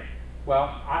Grant.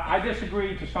 Well, I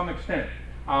disagree to some extent.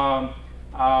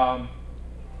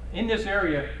 In this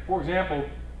area, for example,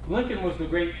 Lincoln was the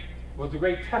great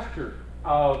tester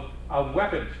of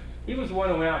weapons. He was the one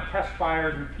who went out and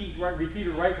test-fired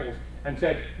repeater rifles and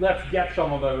said, let's get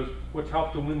some of those, which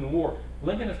helped to win the war.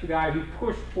 Lincoln is the guy who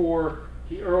pushed for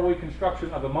the early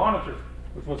construction of the Monitor,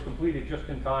 which was completed just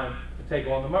in time to take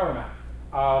on the Merrimack.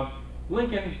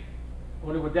 Lincoln,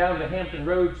 when he went down to Hampton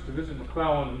Roads to visit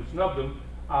McClellan, who snubbed him,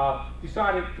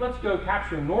 decided, let's go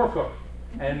capture Norfolk,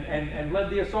 and led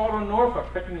the assault on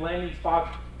Norfolk, picking landing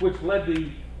spots, which led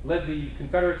the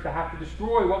Confederates to have to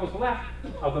destroy what was left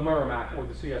of the Merrimack, or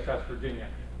the CSS Virginia.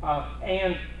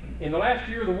 And in the last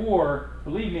year of the war,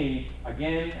 believe me,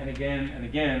 again and again and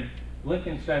again,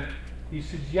 Lincoln sent these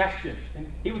suggestions.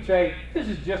 And he would say, this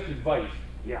is just advice.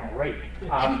 Yeah, right.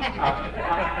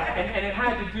 And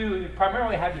it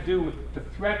primarily had to do with the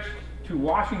threats to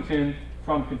Washington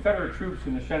from Confederate troops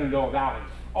in the Shenandoah Valley.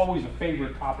 Always a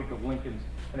favorite topic of Lincoln's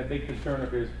and a big concern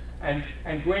of his. And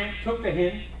Grant took the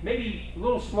hint, maybe a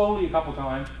little slowly a couple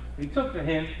times, but he took the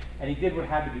hint and he did what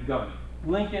had to be done.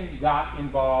 Lincoln got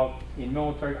involved in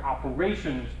military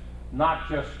operations, not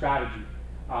just strategy.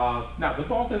 Now, the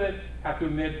bulk of it, I have to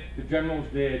admit, the generals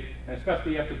did, and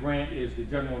especially after Grant is the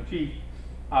General-in-Chief,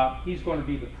 he's going to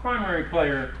be the primary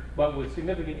player, but with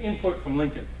significant input from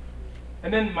Lincoln.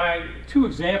 And then my two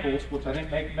examples, which I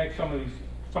think make some of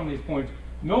these points: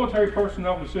 military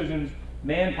personnel decisions,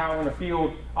 manpower in the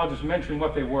field. I'll just mention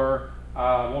what they were.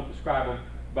 I won't describe them,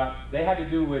 but they had to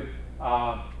do with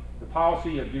the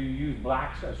policy of do you use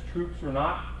blacks as troops or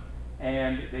not,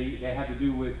 and they had to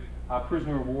do with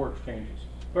prisoner of war exchanges.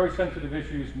 Very sensitive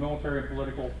issues, military and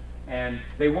political, and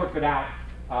they worked it out.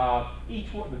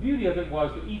 The beauty of it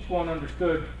was that each one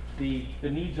understood the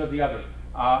needs of the other.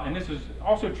 And this is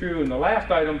also true in the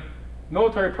last item,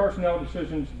 military personnel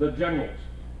decisions, the generals.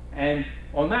 And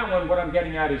on that one, what I'm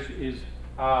getting at is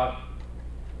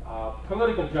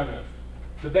political generals.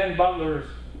 The Ben Butlers,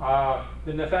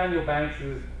 the Nathaniel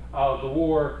Bankses of the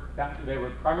war, that they were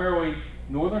primarily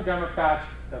Northern Democrats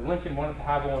that Lincoln wanted to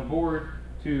have on board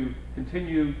to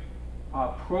continue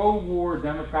pro-war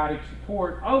Democratic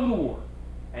support of the war.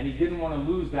 And he didn't want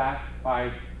to lose that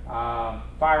by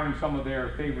firing some of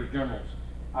their favorite generals.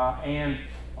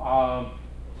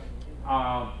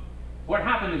 What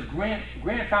happened is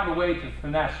Grant found a way to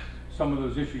finesse some of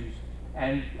those issues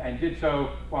and did so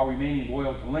while remaining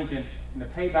loyal to Lincoln. And the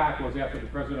payback was after the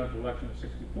presidential election of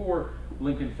 '64,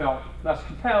 Lincoln felt less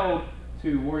compelled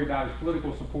to worry about his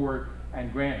political support,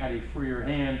 and Grant had a freer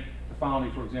hand to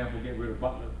finally, for example, get rid of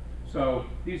Butler. So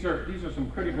these are some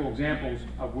critical examples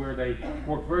of where they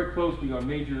work very closely on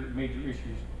major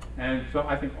issues. And so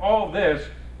I think all of this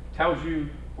tells you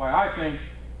why I think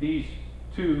these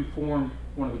two formed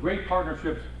one of the great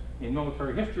partnerships in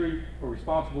military history, were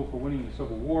responsible for winning the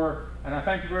Civil War. And I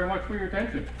thank you very much for your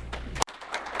attention.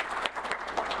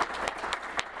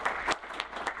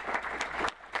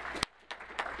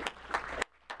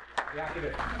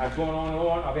 I've gone on and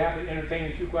on. I'll be happy to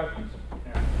entertain a few questions.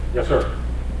 Yes, sir.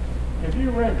 If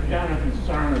you read Jonathan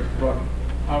Sarner's book,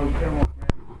 How General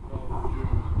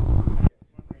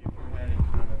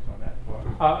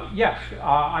Yes,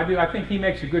 I do. I think he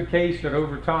makes a good case that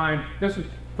over time, this is,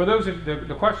 for those of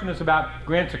the question is about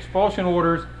Grant's expulsion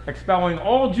orders, expelling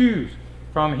all Jews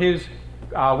from his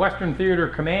Western Theater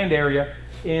command area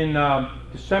in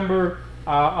December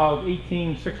of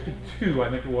 1862, I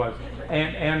think it was.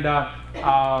 And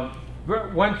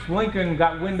once Lincoln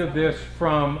got wind of this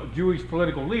from Jewish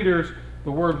political leaders,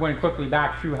 the word went quickly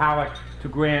back through Halleck to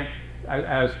Grant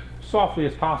as softly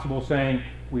as possible, saying,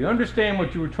 we understand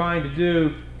what you were trying to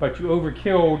do, but you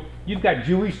overkilled. You've got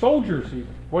Jewish soldiers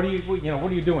even. What are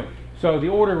you doing? So the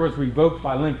order was revoked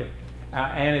by Lincoln,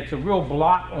 and it's a real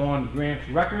blot on Grant's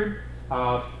record.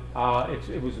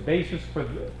 It was a basis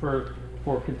for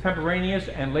contemporaneous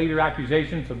and later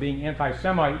accusations of being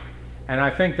anti-Semite, and I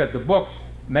think that the book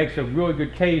makes a really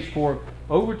good case for,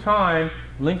 over time,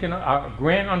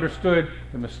 Grant understood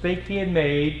the mistake he had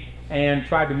made and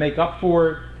tried to make up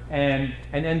for it, and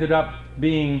ended up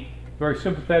being very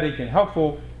sympathetic and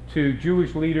helpful to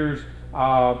Jewish leaders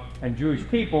and Jewish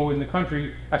people in the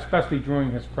country, especially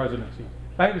during his presidency.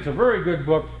 I think it's a very good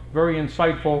book, very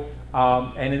insightful,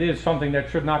 and it is something that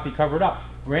should not be covered up.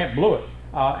 Grant blew it.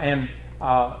 And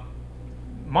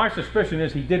my suspicion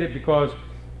is he did it because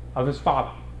of his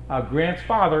father. Grant's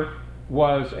father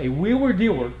was a wheeler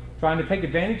dealer trying to take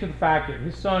advantage of the fact that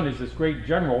his son is this great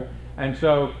general, and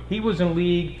so he was in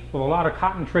league with a lot of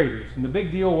cotton traders. And the big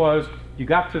deal was you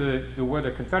got to where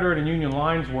the Confederate and Union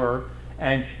lines were,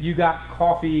 and you got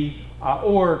coffee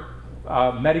or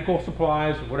medical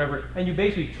supplies or whatever, and you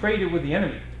basically traded with the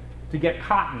enemy to get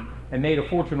cotton and made a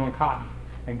fortune on cotton.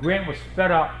 And Grant was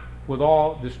fed up with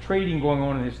all this trading going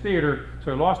on in his theater,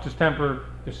 so he lost his temper,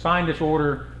 just signed this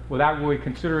order without really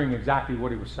considering exactly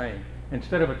what he was saying.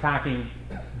 Instead of attacking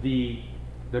the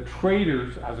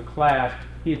traders as a class,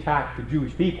 he attacked the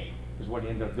Jewish people, is what he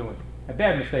ended up doing. A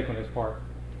bad mistake on his part,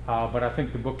 but I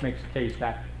think the book makes the case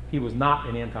that he was not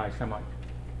an anti-Semite.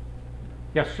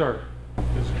 Yes, sir.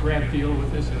 Does Grant deal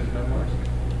with this in his memoirs?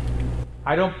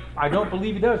 I don't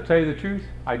believe he does, to tell you the truth.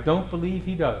 I don't believe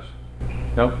he does.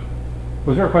 No.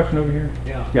 Was there a question over here?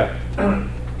 Yeah. Yeah.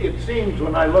 It seems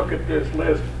when I look at this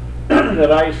list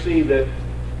that I see that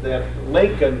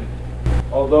Lincoln,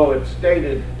 although it's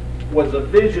stated, was a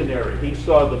visionary. He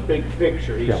saw the big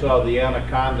picture. He saw the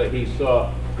anaconda. He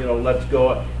saw, let's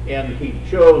go. And he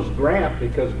chose Grant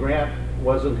because Grant,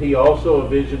 wasn't he also a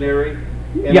visionary?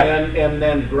 And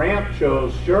then Grant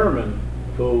chose Sherman,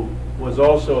 who was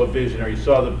also a visionary. He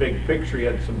saw the big picture. He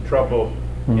had some trouble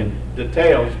in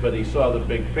details, but he saw the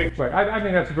big picture. Right. I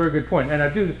think that's a very good point. And I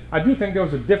do think there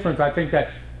was a difference. I think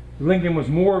that Lincoln was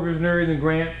more visionary than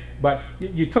Grant, but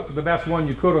you took the best one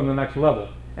you could on the next level.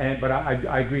 But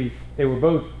I agree. They were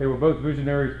both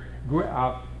visionaries.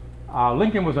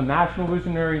 Lincoln was a national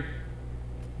visionary.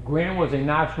 Grant was a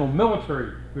national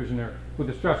military visionary, with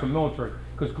the stress of military,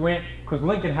 because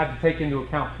Lincoln had to take into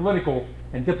account political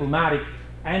and diplomatic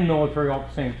and military all at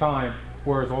the same time,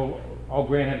 whereas all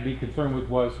Grant had to be concerned with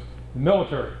was the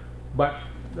military. But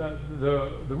the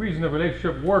reason the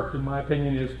relationship worked, in my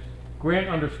opinion, is Grant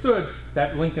understood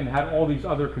that Lincoln had all these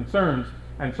other concerns,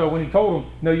 and so when he told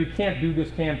him, no, you can't do this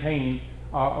campaign,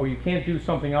 or you can't do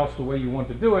something else the way you want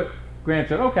to do it, Grant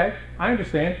said, okay, I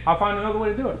understand, I'll find another way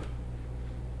to do it.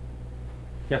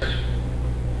 Yes?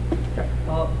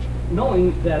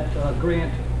 Knowing that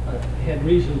Grant had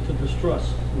reason to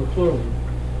distrust McClellan,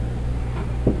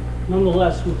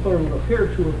 nonetheless, McClellan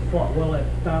appeared to have fought well at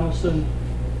Donelson,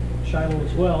 Shiloh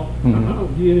as well.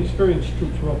 Mm-hmm. The inexperienced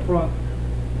troops were up front.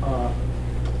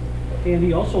 And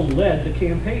he also led the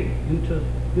campaign into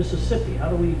Mississippi. How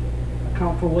do we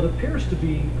account for what appears to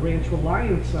be Grant's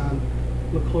reliance on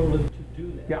McClellan to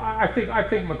do that? Yeah, I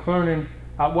think McClellan,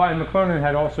 and McClellan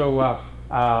had also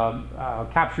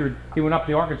captured, he went up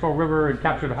the Arkansas River and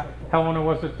captured Helena,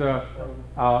 was it?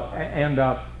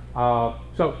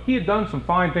 So he had done some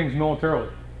fine things militarily.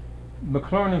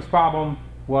 McClellan's problem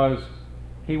was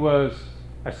he was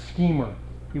a schemer.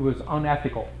 He was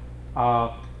unethical.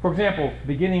 For example,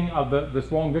 beginning of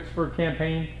this long Vicksburg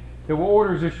campaign, there were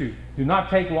orders issued. Do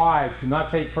not take wives, do not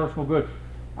take personal goods.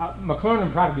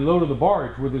 McClernand practically loaded the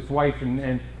barge with his wife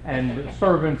and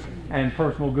servants and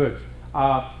personal goods.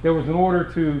 There was an order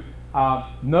to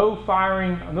no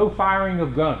firing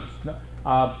of guns,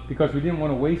 because we didn't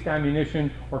want to waste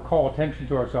ammunition or call attention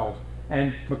to ourselves.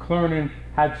 And McClernand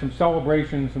had some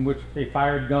celebrations in which they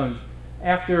fired guns.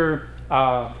 After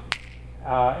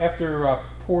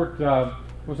Port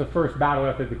was the first battle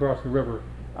after they crossed the river.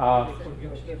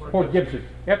 Port Gibson.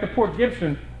 After Port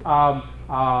Gibson,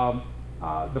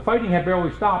 the fighting had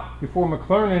barely stopped before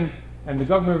McClernand and the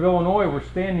governor of Illinois were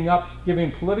standing up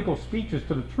giving political speeches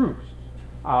to the troops,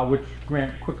 which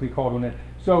Grant quickly called on it.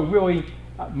 So really,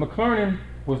 McClernand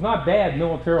was not bad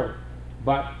militarily,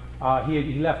 but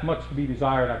he left much to be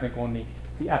desired, I think, on the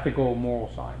ethical, moral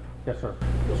side. Yes, sir.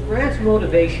 Was Grant's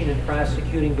motivation in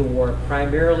prosecuting the war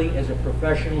primarily as a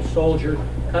professional soldier,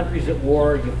 countries at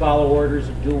war, you follow orders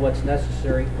and do what's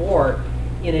necessary, or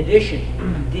in addition,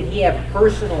 did he have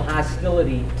personal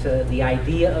hostility to the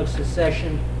idea of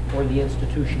secession or the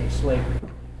institution of slavery?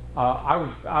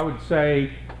 I would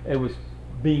say it was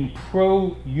being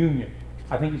pro-union.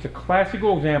 I think it's a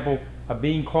classical example of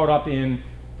being caught up in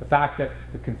the fact that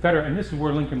the Confederate, and this is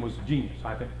where Lincoln was a genius,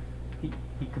 I think.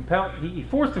 He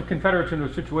forced the Confederates into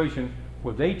a situation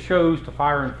where they chose to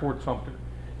fire in Fort Sumter.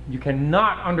 You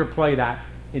cannot underplay that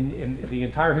in the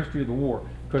entire history of the war,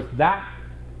 because that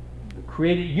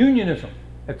created unionism.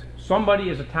 It's somebody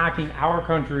is attacking our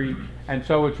country, and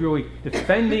so it's really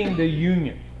defending the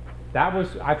Union.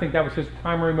 I think that was his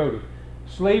primary motive.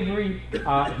 Slavery,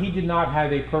 he did not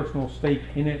have a personal stake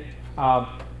in it.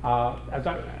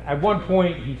 At one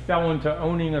point, he fell into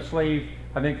owning a slave,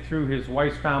 I think through his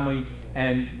wife's family,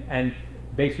 and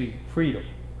basically freed him.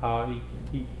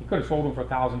 He could have sold him for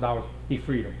 $1,000. He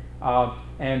freed him.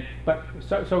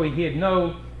 So he had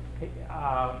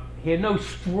no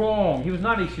strong. He was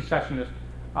not a secessionist.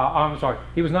 I'm sorry.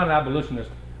 He was not an abolitionist.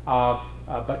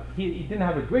 But he didn't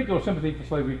have a great deal of sympathy for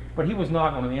slavery. But he was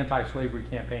not on an anti-slavery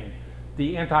campaign.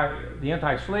 The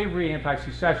anti-slavery,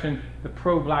 anti-secession, the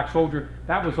pro-black soldier,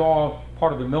 that was all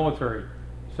part of the military.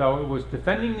 So it was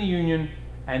defending the Union,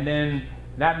 and then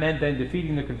that meant then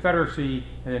defeating the Confederacy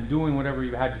and then doing whatever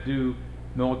you had to do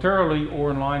militarily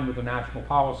or in line with the national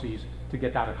policies to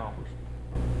get that accomplished.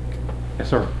 Yes,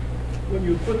 sir. When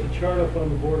you put the chart up on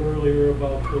the board earlier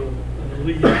about the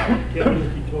elite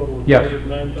casualty total of Yes.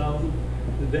 9,000,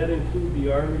 did that include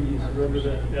the Army? You remember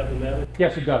that mathematics?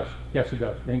 Yes, it does. Yes, it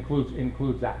does. It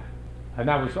includes that. And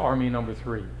that was Army number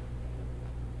 3.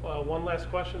 One last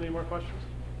question. Any more questions?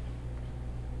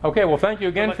 Okay, well, thank you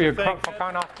again I'd like for your to thank Ed.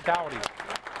 kind hospitality.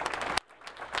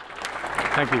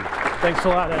 Thank you. Thanks a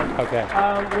lot, Ed. Okay.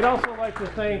 We'd also like to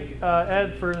thank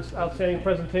Ed for his outstanding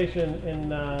presentation.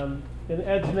 In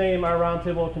Ed's name, our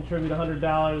roundtable will contribute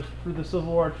 $100 through the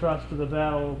Civil War Trust to the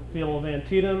battlefield of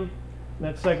Antietam. And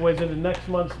that segues into next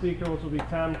month's speaker, which will be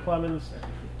Tom Clemens,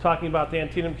 talking about the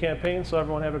Antietam campaign. So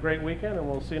everyone have a great weekend, and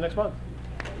we'll see you next month.